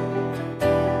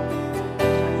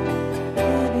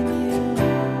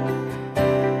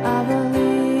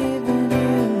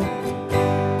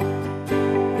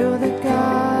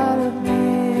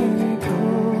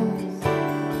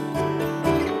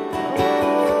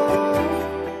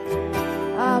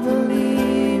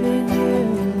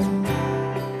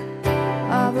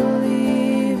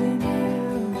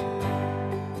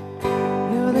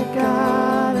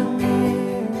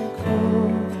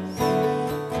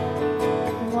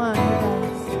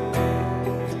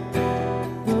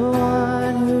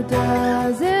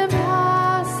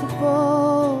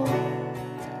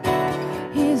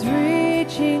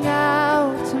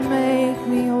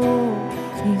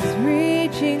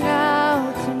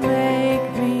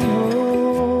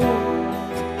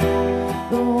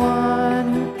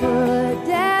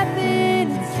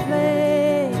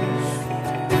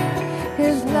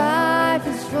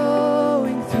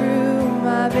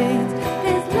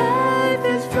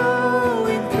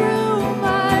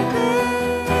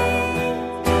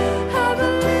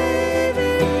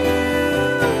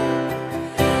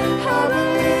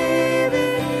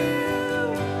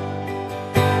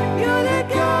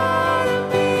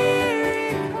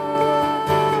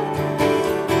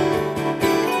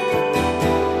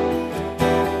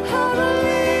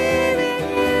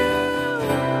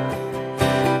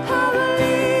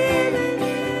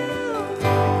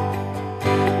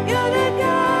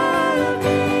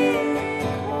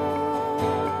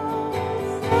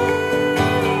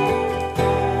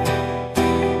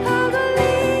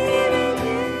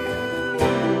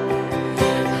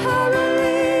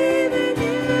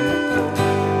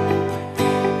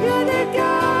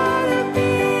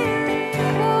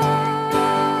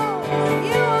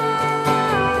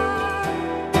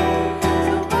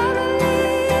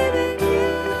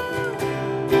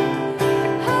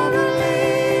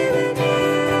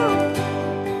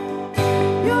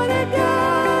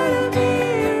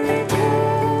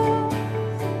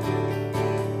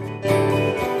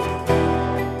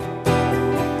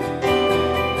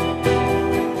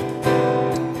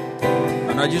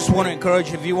 I just want to encourage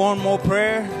you, if you want more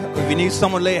prayer, if you need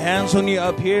someone to lay hands on you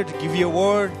up here to give you a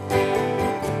word,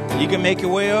 you can make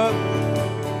your way up.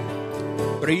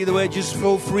 But either way, just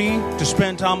feel free to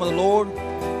spend time with the Lord.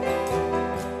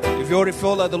 If you already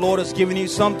feel like the Lord has given you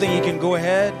something, you can go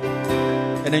ahead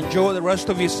and enjoy the rest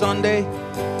of your Sunday.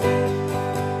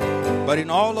 But in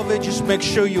all of it, just make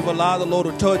sure you've allowed the Lord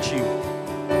to touch you.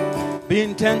 Be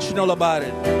intentional about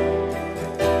it.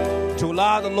 To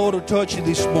allow the Lord to touch you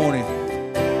this morning.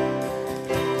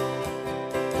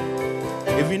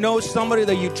 If you know somebody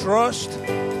that you trust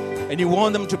and you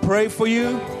want them to pray for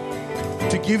you,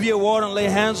 to give you a word and lay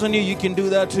hands on you, you can do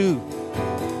that too.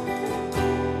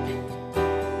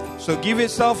 So give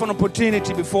yourself an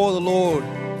opportunity before the Lord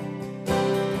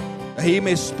that He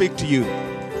may speak to you.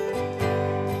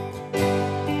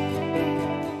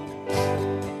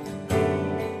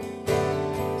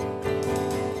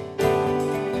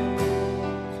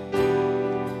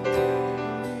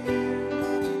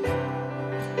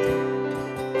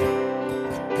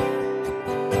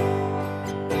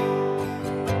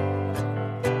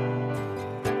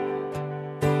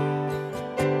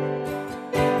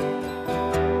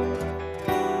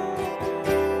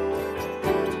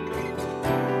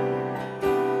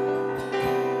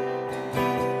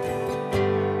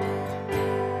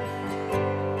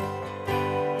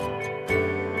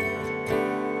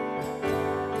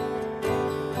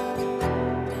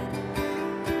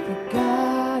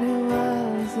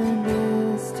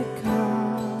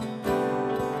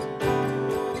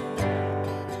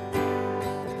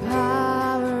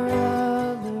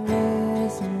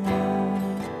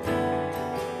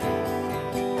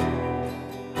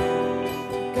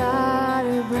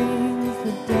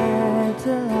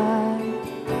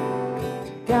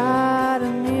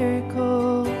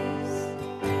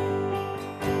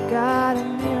 got a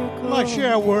miracle. I'd like to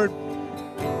share a word.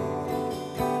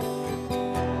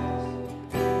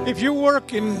 If you're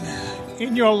working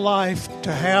in your life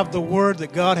to have the word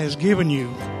that God has given you,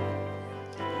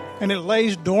 and it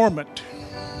lays dormant,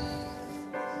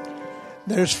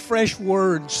 there's fresh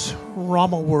words,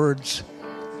 Rama words,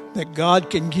 that God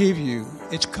can give you.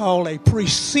 It's called a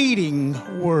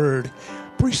preceding word.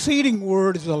 Preceding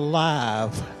word is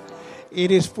alive.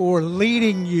 It is for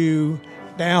leading you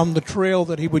down the trail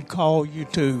that He would call you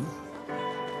to.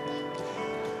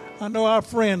 I know our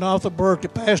friend Arthur Burke,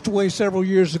 that passed away several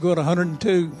years ago at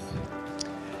 102,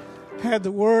 had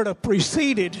the word of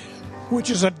preceded,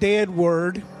 which is a dead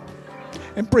word,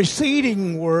 and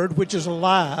preceding word, which is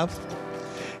alive.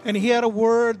 And he had a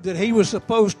word that he was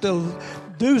supposed to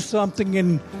do something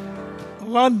in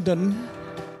London,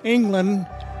 England,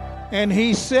 and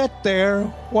he sat there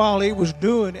while he was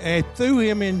doing it, and they threw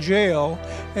him in jail,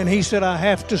 and he said, I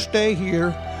have to stay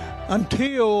here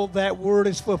until that word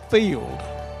is fulfilled.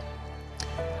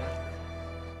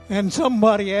 And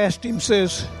somebody asked him,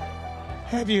 says,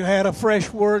 have you had a fresh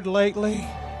word lately?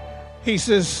 He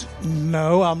says,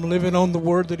 no, I'm living on the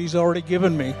word that He's already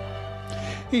given me.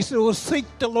 He said, well, seek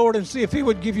the Lord and see if He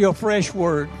would give you a fresh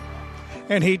word.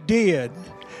 And He did.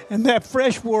 And that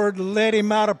fresh word led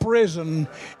him out of prison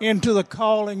into the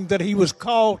calling that he was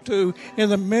called to in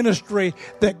the ministry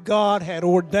that God had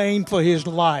ordained for his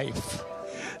life.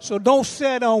 So don't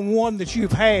sit on one that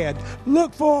you've had.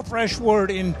 Look for a fresh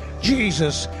word in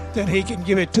Jesus, that He can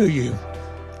give it to you.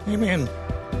 Amen.